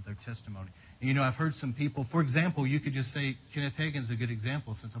the word of their testimony. And you know, I've heard some people, for example, you could just say, Kenneth Hagin's a good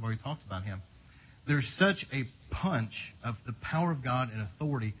example since I've already talked about him. There's such a punch of the power of God and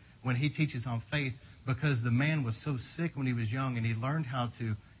authority when he teaches on faith, because the man was so sick when he was young, and he learned how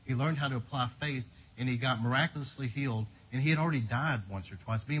to apply faith, and he got miraculously healed, and he had already died once or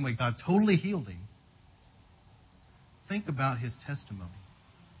twice. But anyway, God totally healed him. Think about his testimony.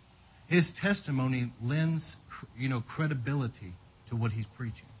 His testimony lends, credibility to what he's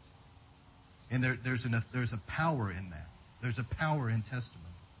preaching. And there's a power in that. There's a power in testimony.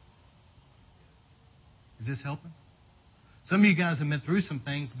 Is this helping? Some of you guys have been through some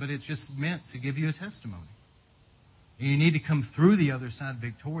things, but it's just meant to give you a testimony. And you need to come through the other side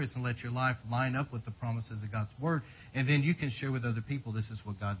victorious and let your life line up with the promises of God's Word. And then you can share with other people, this is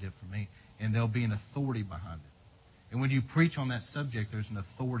what God did for me. And there'll be an authority behind it. And when you preach on that subject, there's an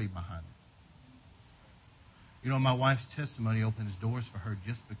authority behind it. You know, my wife's testimony opens doors for her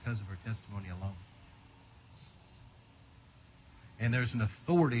just because of her testimony alone. And there's an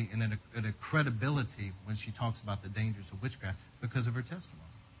authority and a credibility when she talks about the dangers of witchcraft because of her testimony.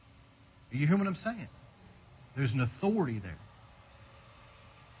 You hear what I'm saying? There's an authority there.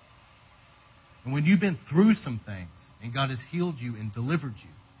 And when you've been through some things and God has healed you and delivered you,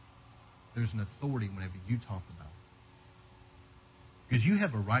 there's an authority whenever you talk about it. Because you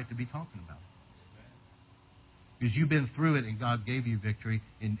have a right to be talking about it. Because you've been through it and God gave you victory.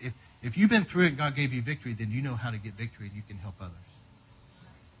 And if you've been through it and God gave you victory, then you know how to get victory and you can help others.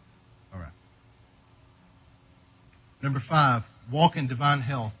 All right. Number 5, walk in divine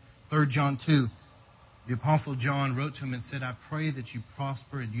health. 3 John 2. The Apostle John wrote to him and said, I pray that you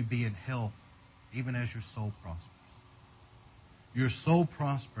prosper and you be in health, even as your soul prospers. Your soul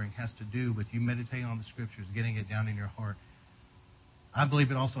prospering has to do with you meditating on the Scriptures, getting it down in your heart. I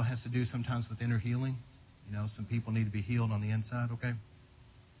believe it also has to do sometimes with inner healing. You know, some people need to be healed on the inside, okay?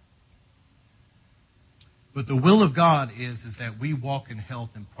 But the will of God is that we walk in health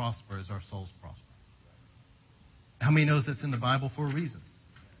and prosper as our souls prosper. How many knows that's in the Bible for a reason?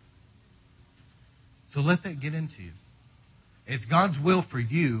 So let that get into you. It's God's will for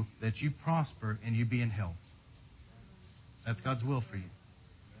you that you prosper and you be in health. That's God's will for you.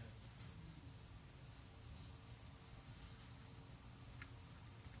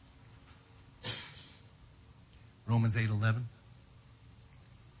 Romans 8:11.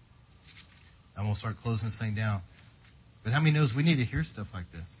 I'm going to start closing this thing down. But how many knows we need to hear stuff like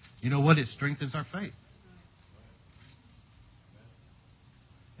this? You know what? It strengthens our faith.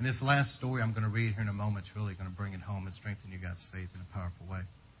 And this last story I'm going to read here in a moment is really going to bring it home and strengthen you guys' faith in a powerful way.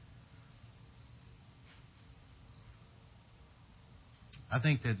 I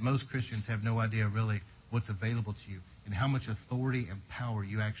think that most Christians have no idea really what's available to you and how much authority and power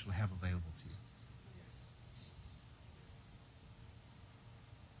you actually have available to you.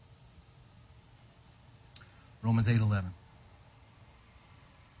 Romans 8:11.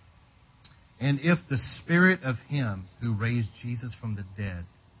 And if the Spirit of Him who raised Jesus from the dead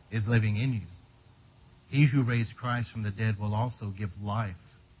is living in you, He who raised Christ from the dead will also give life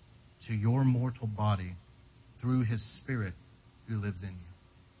to your mortal body through His Spirit who lives in you.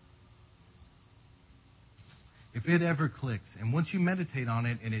 If it ever clicks, and once you meditate on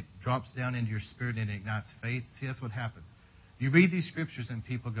it and it drops down into your spirit and ignites faith, see, that's what happens. You read these scriptures and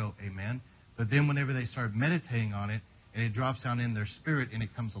people go, amen. But then whenever they start meditating on it and it drops down in their spirit and it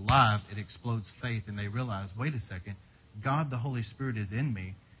comes alive, it explodes faith and they realize, wait a second, God the Holy Spirit is in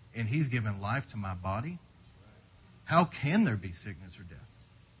me and He's given life to my body. How can there be sickness or death?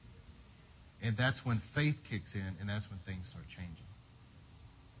 And that's when faith kicks in and that's when things start changing.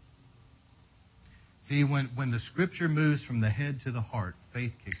 See, when the Scripture moves from the head to the heart,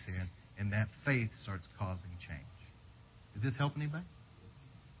 faith kicks in and that faith starts causing change. Is this helping anybody?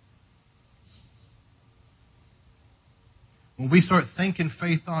 When we start thinking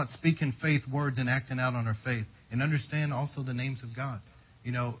faith thoughts, speaking faith words, and acting out on our faith, and understand also the names of God.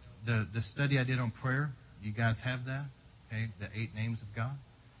 You know, the study I did on prayer, you guys have that? Okay, the 8 names of God.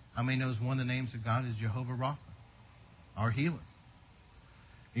 How many knows one of the names of God is Jehovah Rapha, our healer?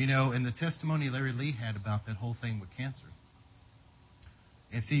 You know, and the testimony Larry Lee had about that whole thing with cancer.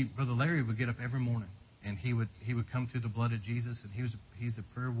 And see, Brother Larry would get up every morning, and he would come through the blood of Jesus, and he's a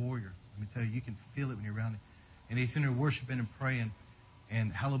prayer warrior. Let me tell you, you can feel it when you're around him. And he's in there worshiping and praying,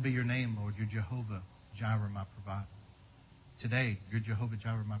 and hallowed be your name, Lord. You're Jehovah Jireh, my provider. Today, you're Jehovah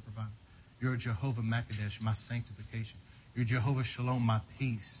Jireh, my provider. You're Jehovah Makadesh, my sanctification. You're Jehovah Shalom, my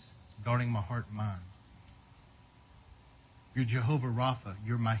peace, guarding my heart and mind. You're Jehovah Rapha.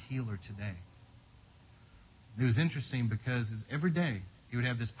 You're my healer today. It was interesting because every day he would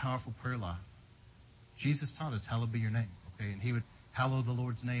have this powerful prayer life. Jesus taught us, hallowed be your name. Okay, and he would hallow the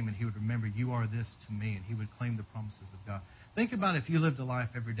Lord's name, and he would remember, you are this to me, and he would claim the promises of God. Think about if you lived a life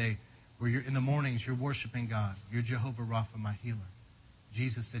every day where you're in the mornings, you're worshiping God. You're Jehovah Rapha, my healer.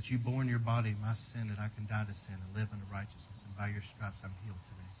 Jesus, that you bore in your body my sin, that I can die to sin and live unto righteousness, and by your stripes I'm healed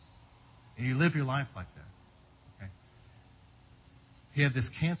today. And you live your life like that. Okay? He had this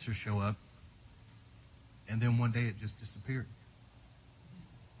cancer show up, and then one day it just disappeared.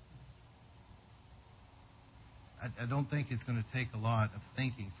 I don't think it's going to take a lot of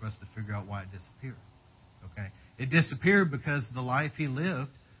thinking for us to figure out why it disappeared. Okay? It disappeared because the life he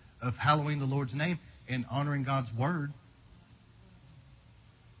lived of hallowing the Lord's name and honoring God's word.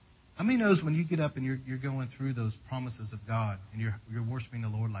 How many knows when you get up and you're going through those promises of God and you're worshiping the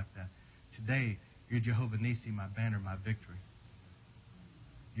Lord like that? Today, you're Jehovah Nisi, my banner, my victory.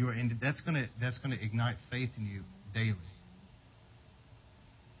 That's going to ignite faith in you daily.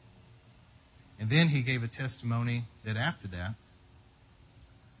 And then he gave a testimony that after that,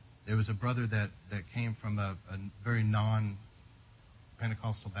 there was a brother that came from a very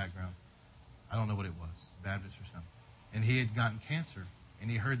non-Pentecostal background. I don't know what it was, Baptist or something. And he had gotten cancer,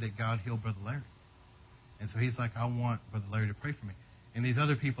 and he heard that God healed Brother Larry. And so he's like, I want Brother Larry to pray for me. And these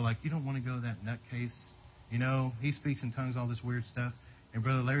other people are like, you don't want to go to that nutcase. You know, he speaks in tongues, all this weird stuff. And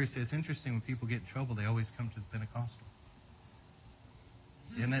Brother Larry said, it's interesting when people get in trouble, they always come to the Pentecostal.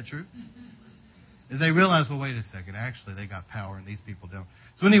 Isn't that true? As they realize, well, wait a second, actually they got power and these people don't.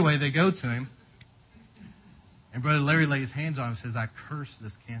 So anyway, they go to him, and Brother Larry lays hands on him and says, I curse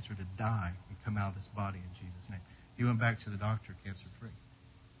this cancer to die and come out of this body in Jesus' name. He went back to the doctor, cancer-free.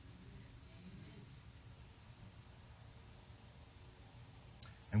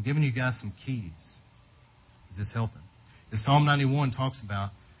 I'm giving you guys some keys. Is this helping? As Psalm 91 talks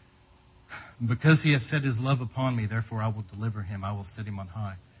about, because he has set his love upon me, therefore I will deliver him. I will set him on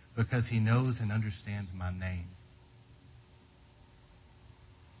high. Because he knows and understands my name.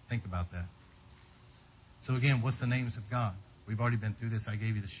 Think about that. So again, what's the names of God? We've already been through this. I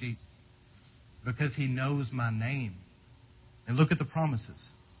gave you the sheet. Because he knows my name. And look at the promises.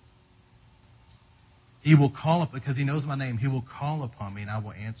 He will call up, because he knows my name, he will call upon me and I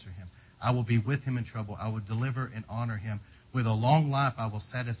will answer him. I will be with him in trouble. I will deliver and honor him. With a long life I will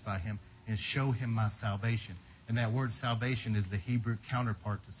satisfy him and show him my salvation. And that word salvation is the Hebrew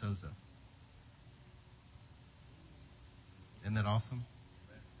counterpart to sozo. Isn't that awesome?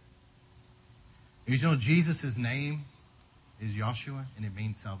 You know, Jesus' name is Joshua, and it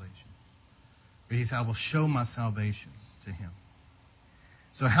means salvation. But he said, I will show my salvation to him.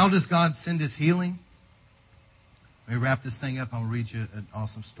 So how does God send his healing? Let me wrap this thing up. I'll read you an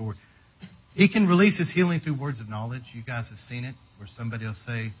awesome story. He can release his healing through words of knowledge. You guys have seen it, where somebody will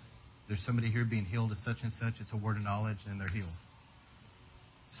say, there's somebody here being healed of such and such. It's a word of knowledge, and they're healed.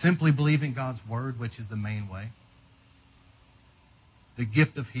 Simply believing God's word, which is the main way. The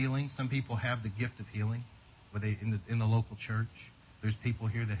gift of healing. Some people have the gift of healing in the local church. There's people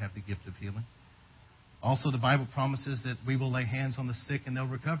here that have the gift of healing. Also, the Bible promises that we will lay hands on the sick and they'll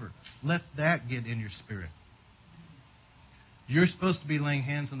recover. Let that get in your spirit. You're supposed to be laying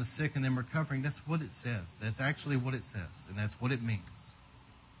hands on the sick and then recovering. That's what it says. That's actually what it says, and that's what it means.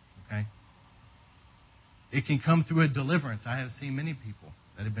 Okay? It can come through a deliverance. I have seen many people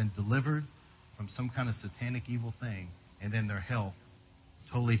that have been delivered from some kind of satanic evil thing, and then their health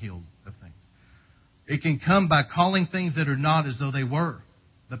totally healed of things. It can come by calling things that are not as though they were.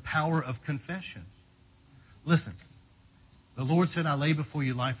 The power of confession. Listen, the Lord said, I lay before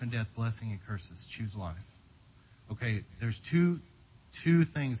you life and death, blessing and curses. Choose life. Okay, there's two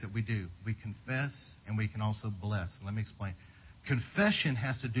things that we do. We confess and we can also bless. Let me explain. Confession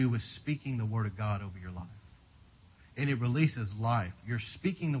has to do with speaking the Word of God over your life. And it releases life. You're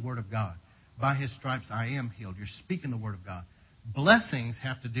speaking the Word of God. By His stripes I am healed. You're speaking the Word of God. Blessings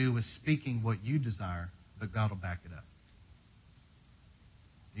have to do with speaking what you desire, but God will back it up.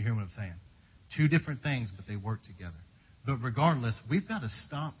 You hear what I'm saying? Two different things, but they work together. But regardless, we've got to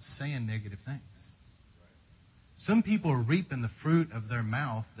stop saying negative things. Some people are reaping the fruit of their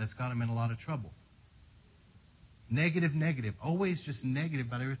mouth that's got them in a lot of trouble. Negative, negative. Always just negative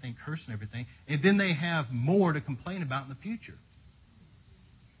about everything, cursing everything. And then they have more to complain about in the future.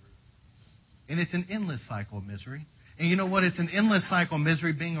 And it's an endless cycle of misery. And you know what? It's an endless cycle of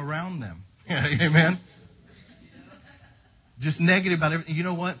misery being around them. Amen? Just negative about everything. You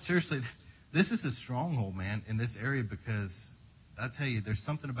know what? Seriously, this is a stronghold, man, in this area, because I tell you, there's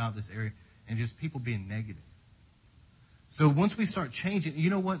something about this area and just people being negative. So once we start changing, you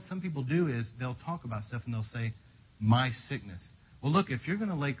know what some people do is they'll talk about stuff and they'll say, my sickness. Well, look, if you're going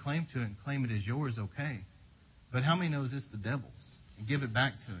to lay claim to it and claim it as yours, okay. But how many knows it's the devil's? And give it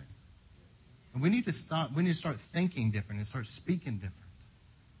back to him. And we need to stop. We need to start thinking different and start speaking different.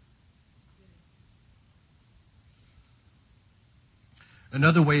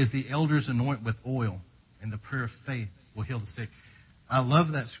 Another way is the elders anoint with oil, and the prayer of faith will heal the sick. I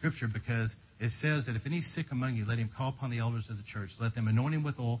love that scripture because it says that if any sick among you, let him call upon the elders of the church. Let them anoint him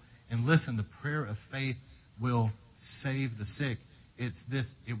with oil. And listen, the prayer of faith will save the sick. It's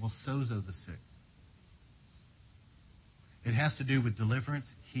this, it will sozo the sick. It has to do with deliverance,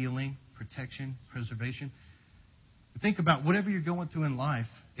 healing, protection, preservation. Think about whatever you're going through in life,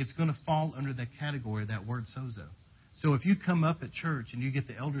 it's going to fall under that category, that word sozo. So if you come up at church and you get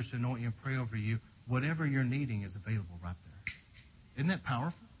the elders to anoint you and pray over you, whatever you're needing is available right there. Isn't that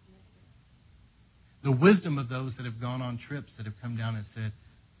powerful? The wisdom of those that have gone on trips that have come down and said,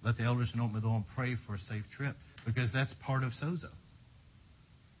 let the elders anoint with oil and pray for a safe trip, because that's part of sozo.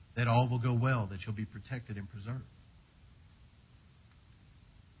 That all will go well, that you'll be protected and preserved.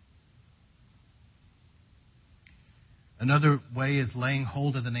 Another way is laying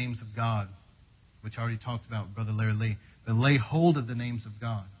hold of the names of God, which I already talked about with Brother Larry Lee. But lay hold of the names of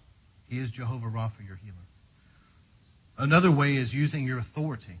God. He is Jehovah Rapha, your healer. Another way is using your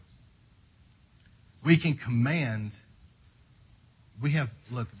authority. We can command.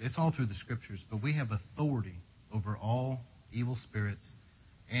 Look, it's all through the Scriptures, but we have authority over all evil spirits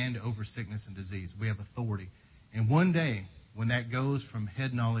and over sickness and disease. We have authority. And one day, when that goes from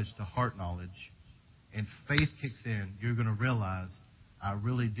head knowledge to heart knowledge, and faith kicks in, you're going to realize, I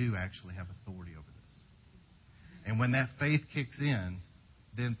really do actually have authority over this. And when that faith kicks in,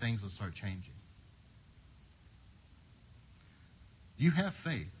 then things will start changing. You have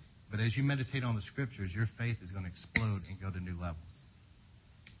faith, but as you meditate on the Scriptures, your faith is going to explode and go to new levels.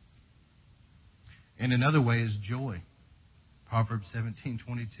 And another way is joy. Proverbs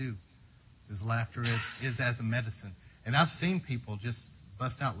 17:22 says, laughter is as a medicine. And I've seen people just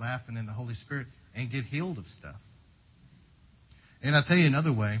bust out laughing in the Holy Spirit and get healed of stuff. And I'll tell you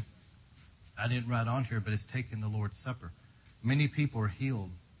another way. I didn't write on here, but it's taking the Lord's Supper. Many people are healed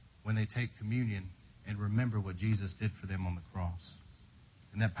when they take communion and remember what Jesus did for them on the cross.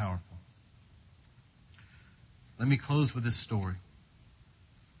 Isn't that powerful? Let me close with this story.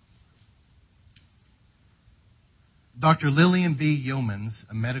 Dr. Lillian B. Yeomans,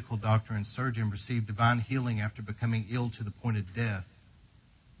 a medical doctor and surgeon, received divine healing after becoming ill to the point of death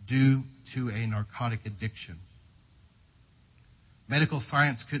due to a narcotic addiction. Medical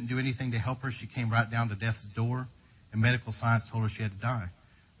science couldn't do anything to help her. She came right down to death's door, and medical science told her she had to die.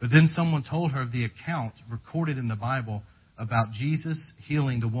 But then someone told her of the account recorded in the Bible about Jesus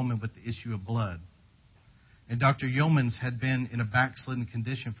healing the woman with the issue of blood. And Dr. Yeomans had been in a backslidden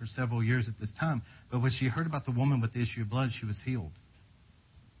condition for several years at this time. But when she heard about the woman with the issue of blood, who was healed.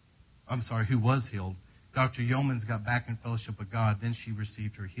 Dr. Yeomans got back in fellowship with God. Then she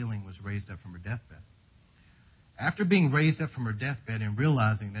received her healing, was raised up from her deathbed. After being raised up from her deathbed and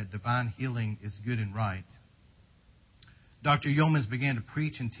realizing that divine healing is good and right, Dr. Yeomans began to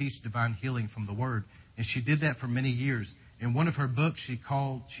preach and teach divine healing from the Word. And she did that for many years. In one of her books, she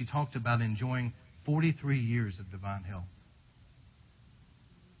talked about enjoying 43 years of divine health.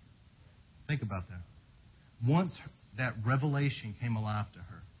 Think about that. Once that revelation came alive to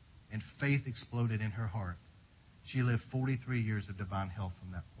her and faith exploded in her heart, she lived 43 years of divine health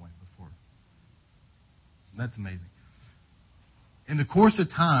from that point before. That's amazing. In the course of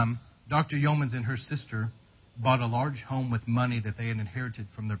time, Dr. Yeomans and her sister bought a large home with money that they had inherited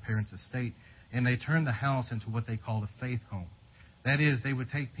from their parents' estate, and they turned the house into what they called a faith home. That is, they would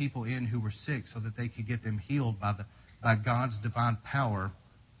take people in who were sick so that they could get them healed by God's divine power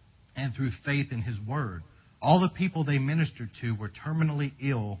and through faith in His Word. All the people they ministered to were terminally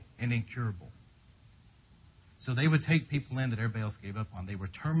ill and incurable. So they would take people in that everybody else gave up on. They were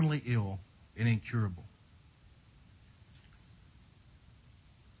terminally ill and incurable.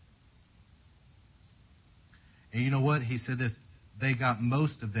 And you know what? He said this, they got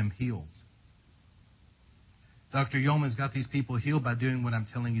most of them healed. Dr. Yeomans got these people healed by doing what I'm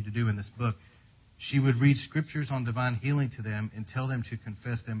telling you to do in this book. She would read scriptures on divine healing to them and tell them to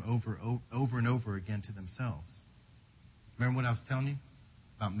confess them over and over again to themselves. Remember what I was telling you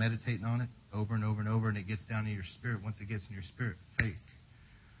about meditating on it over and over and over, and it gets down in your spirit. Once it gets in your spirit, faith.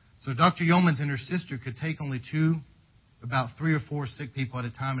 So Dr. Yeomans and her sister could take only about 3 or 4 sick people at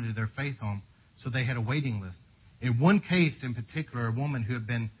a time into their faith home, so they had a waiting list. In one case in particular, a woman who had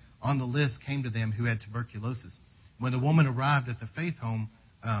been on the list came to them who had tuberculosis. When the woman arrived at the faith home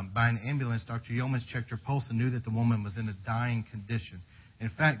by an ambulance, Dr. Yeomans checked her pulse and knew that the woman was in a dying condition. In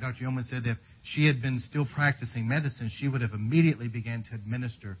fact, Dr. Yeomans said that if she had been still practicing medicine, she would have immediately began to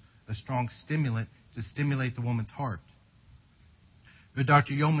administer a strong stimulant to stimulate the woman's heart. But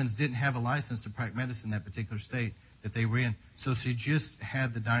Dr. Yeomans didn't have a license to practice medicine in that particular state that they were in, so she just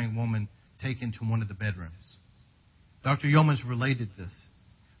had the dying woman taken to one of the bedrooms. Dr. Yeomans related this.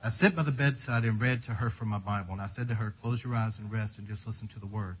 I sat by the bedside and read to her from my Bible, and I said to her, close your eyes and rest and just listen to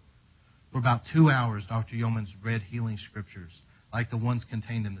the Word. For about 2 hours, Dr. Yeomans read healing scriptures, like the ones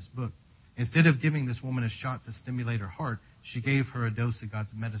contained in this book. Instead of giving this woman a shot to stimulate her heart, she gave her a dose of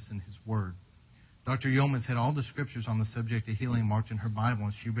God's medicine, His Word. Dr. Yeomans had all the scriptures on the subject of healing marked in her Bible,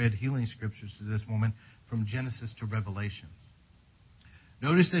 and she read healing scriptures to this woman from Genesis to Revelation.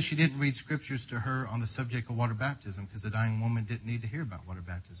 Notice that she didn't read scriptures to her on the subject of water baptism, because the dying woman didn't need to hear about water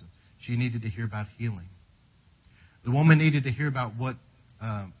baptism. She needed to hear about healing. The woman needed to hear about what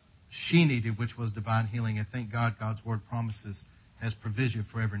she needed, which was divine healing, and thank God God's Word promises has provision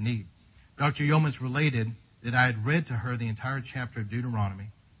for every need. Dr. Yeomans related that I had read to her the entire chapter of Deuteronomy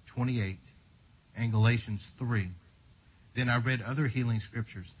 28 and Galatians 3. Then I read other healing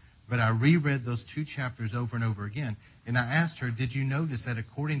scriptures, but I reread those 2 chapters over and over again. And I asked her, did you notice that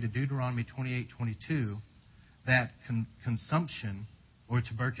according to Deuteronomy 28:22, that consumption or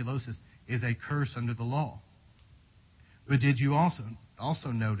tuberculosis is a curse under the law? But did you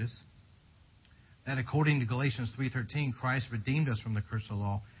also notice that according to Galatians 3:13, Christ redeemed us from the curse of the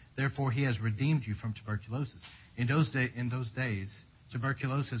law, therefore He has redeemed you from tuberculosis? In those days,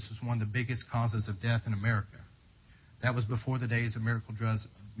 tuberculosis was one of the biggest causes of death in America. That was before the days of miracle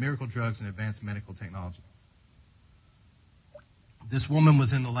drugs and advanced medical technology. This woman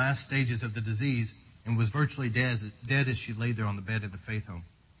was in the last stages of the disease and was virtually dead as she lay there on the bed of the faith home.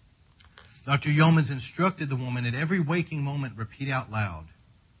 Dr. Yeomans instructed the woman at every waking moment, repeat out loud.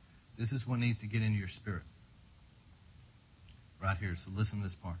 This is what needs to get into your spirit. Right here, so listen to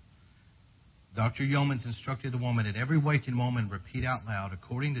this part. Dr. Yeomans instructed the woman at every waking moment, repeat out loud,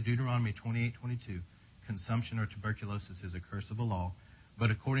 according to Deuteronomy 28:22, consumption or tuberculosis is a curse of the law, but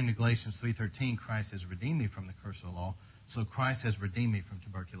according to Galatians 3:13, Christ has redeemed me from the curse of the law, so Christ has redeemed me from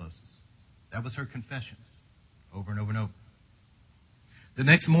tuberculosis. That was her confession, over and over and over. The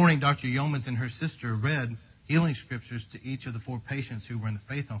next morning, Dr. Yeomans and her sister read healing scriptures to each of the 4 patients who were in the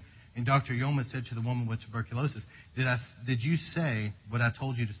faith home. And Dr. Yeomans said to the woman with tuberculosis, did you say what I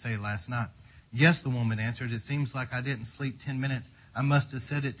told you to say last night? Yes, the woman answered. It seems like I didn't sleep 10 minutes. I must have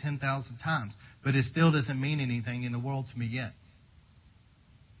said it 10,000 times. But it still doesn't mean anything in the world to me yet.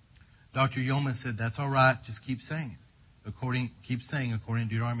 Dr. Yeomans said, that's all right. Just keep saying it. According to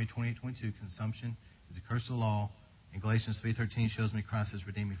Deuteronomy 28:22, consumption is a curse of the law. And Galatians 3:13 shows me Christ has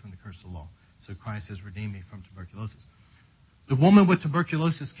redeemed me from the curse of the law. So Christ has redeemed me from tuberculosis. The woman with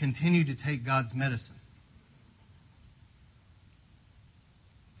tuberculosis continued to take God's medicine.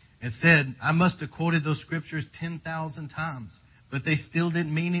 It said, I must have quoted those scriptures 10,000 times, but they still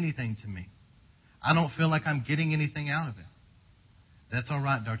didn't mean anything to me. I don't feel like I'm getting anything out of it. That's all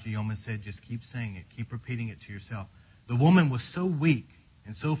right, Dr. Yeomans said. Just keep saying it. Keep repeating it to yourself. The woman was so weak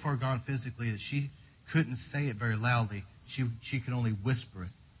and so far gone physically that she couldn't say it very loudly. She could only whisper it.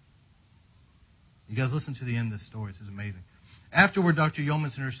 You guys listen to the end of this story. This is amazing. Afterward, Dr.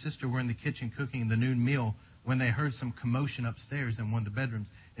 Yeomans and her sister were in the kitchen cooking the noon meal when they heard some commotion upstairs in one of the bedrooms.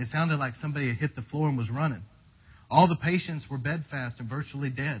 It sounded like somebody had hit the floor and was running. All the patients were bedfast and virtually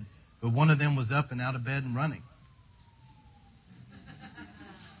dead, but one of them was up and out of bed and running.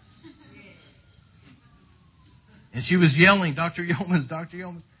 And she was yelling, Dr. Yeomans, Dr.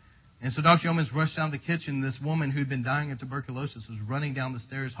 Yeomans. And so Dr. Yeomans rushed down to the kitchen. This woman who'd been dying of tuberculosis was running down the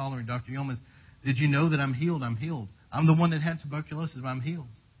stairs hollering, Dr. Yeomans, did you know that I'm healed? I'm healed. I'm the one that had tuberculosis, but I'm healed.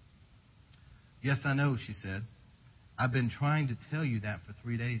 Yes, I know, she said. I've been trying to tell you that for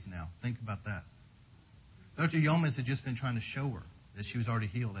 3 days now. Think about that. Dr. Yeomans had just been trying to show her that she was already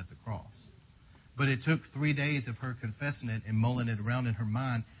healed at the cross. But it took 3 days of her confessing it and mulling it around in her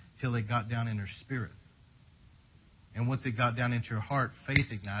mind till it got down in her spirit. And once it got down into her heart, faith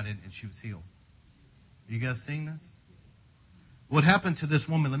ignited and she was healed. Are you guys seeing this? What happened to this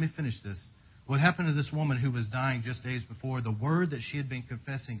woman, let me finish this. What happened to this woman who was dying just days before? The word that she had been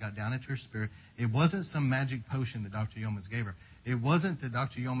confessing got down into her spirit. It wasn't some magic potion that Dr. Yeomans gave her. It wasn't that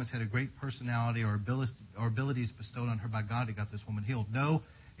Dr. Yeomans had a great personality or abilities bestowed on her by God that got this woman healed. No,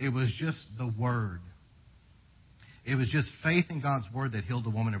 it was just the word. It was just faith in God's word that healed the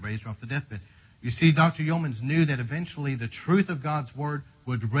woman and raised her off the deathbed. You see, Dr. Yeomans knew that eventually the truth of God's word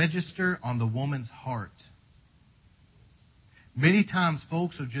would register on the woman's heart. Many times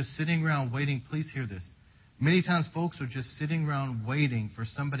folks are just sitting around waiting. Please hear this. Many times folks are just sitting around waiting for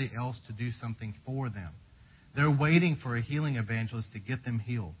somebody else to do something for them. They're waiting for a healing evangelist to get them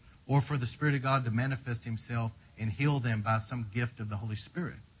healed, or for the Spirit of God to manifest Himself and heal them by some gift of the Holy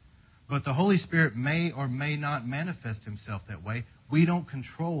Spirit. But the Holy Spirit may or may not manifest Himself that way. We don't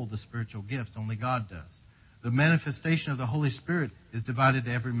control the spiritual gift. Only God does. The manifestation of the Holy Spirit is divided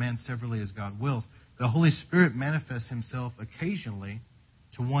to every man severally as God wills. The Holy Spirit manifests Himself occasionally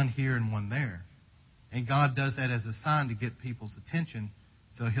to one here and one there. And God does that as a sign to get people's attention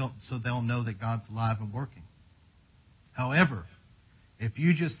so they'll know that God's alive and working. However, if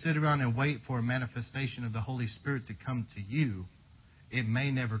you just sit around and wait for a manifestation of the Holy Spirit to come to you, it may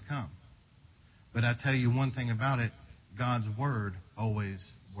never come. But I tell you one thing about it, God's Word always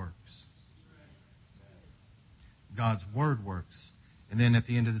works. God's Word works. And then at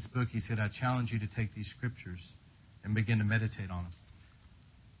the end of this book, he said, I challenge you to take these scriptures and begin to meditate on them.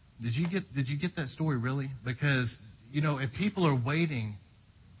 Did you get that story, really? Because, if people are waiting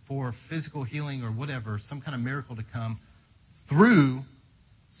for physical healing or whatever, some kind of miracle to come through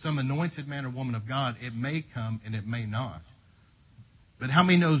some anointed man or woman of God, it may come and it may not. But how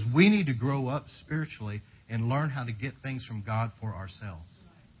many knows we need to grow up spiritually and learn how to get things from God for ourselves?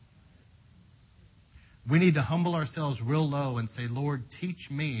 We need to humble ourselves real low and say, Lord, teach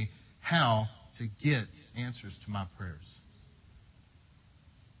me how to get answers to my prayers.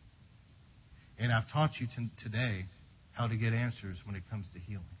 And I've taught you today how to get answers when it comes to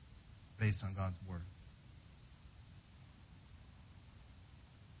healing based on God's Word.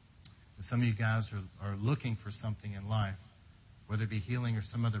 And some of you guys are looking for something in life, whether it be healing or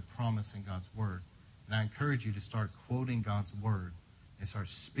some other promise in God's Word. And I encourage you to start quoting God's Word and start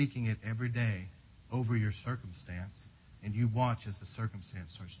speaking it every day over your circumstance, and you watch as the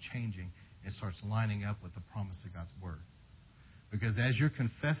circumstance starts changing and starts lining up with the promise of God's Word. Because as you're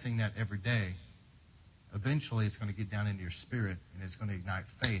confessing that every day, eventually it's going to get down into your spirit, and it's going to ignite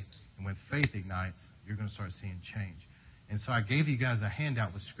faith. And when faith ignites, you're going to start seeing change. And so I gave you guys a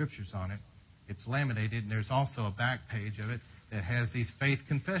handout with scriptures on it. It's laminated, and there's also a back page of it that has these faith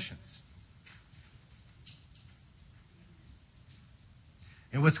confessions.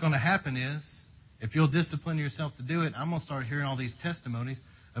 And what's going to happen is, if you'll discipline yourself to do it, I'm going to start hearing all these testimonies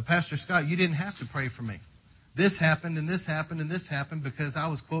of Pastor Scott, you didn't have to pray for me. This happened, and this happened, and this happened because I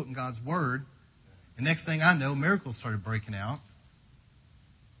was quoting God's Word. And next thing I know, miracles started breaking out.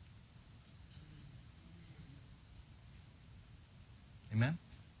 Amen?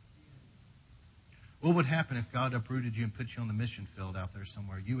 What would happen if God uprooted you and put you on the mission field out there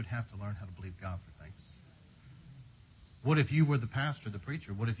somewhere? You would have to learn how to believe God for things. What if you were the pastor, the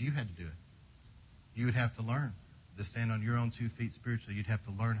preacher? What if you had to do it? You would have to learn to stand on your own 2 feet spiritually. You'd have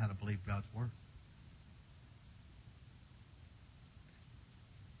to learn how to believe God's Word.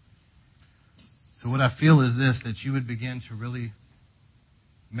 So what I feel is this, that you would begin to really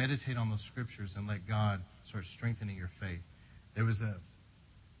meditate on those scriptures and let God start strengthening your faith. There was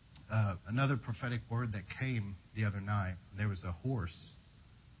another prophetic word that came the other night. There was a horse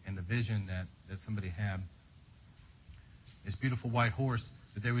in the vision that somebody had. This beautiful white horse,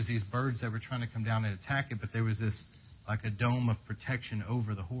 but there was these birds that were trying to come down and attack it, but there was this like a dome of protection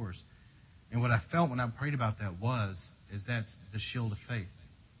over the horse. And what I felt when I prayed about that is that's the shield of faith.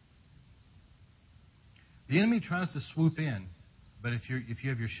 The enemy tries to swoop in, but if you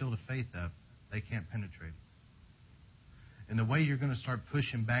have your shield of faith up, they can't penetrate it. And the way you're going to start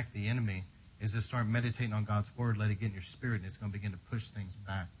pushing back the enemy is to start meditating on God's Word, let it get in your spirit, and it's going to begin to push things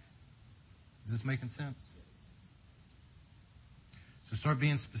back. Is this making sense? So start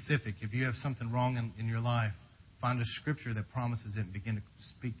being specific. If you have something wrong in your life, find a scripture that promises it and begin to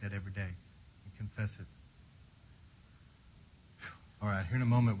speak that every day and confess it. All right, here in a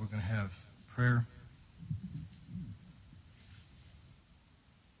moment we're going to have prayer.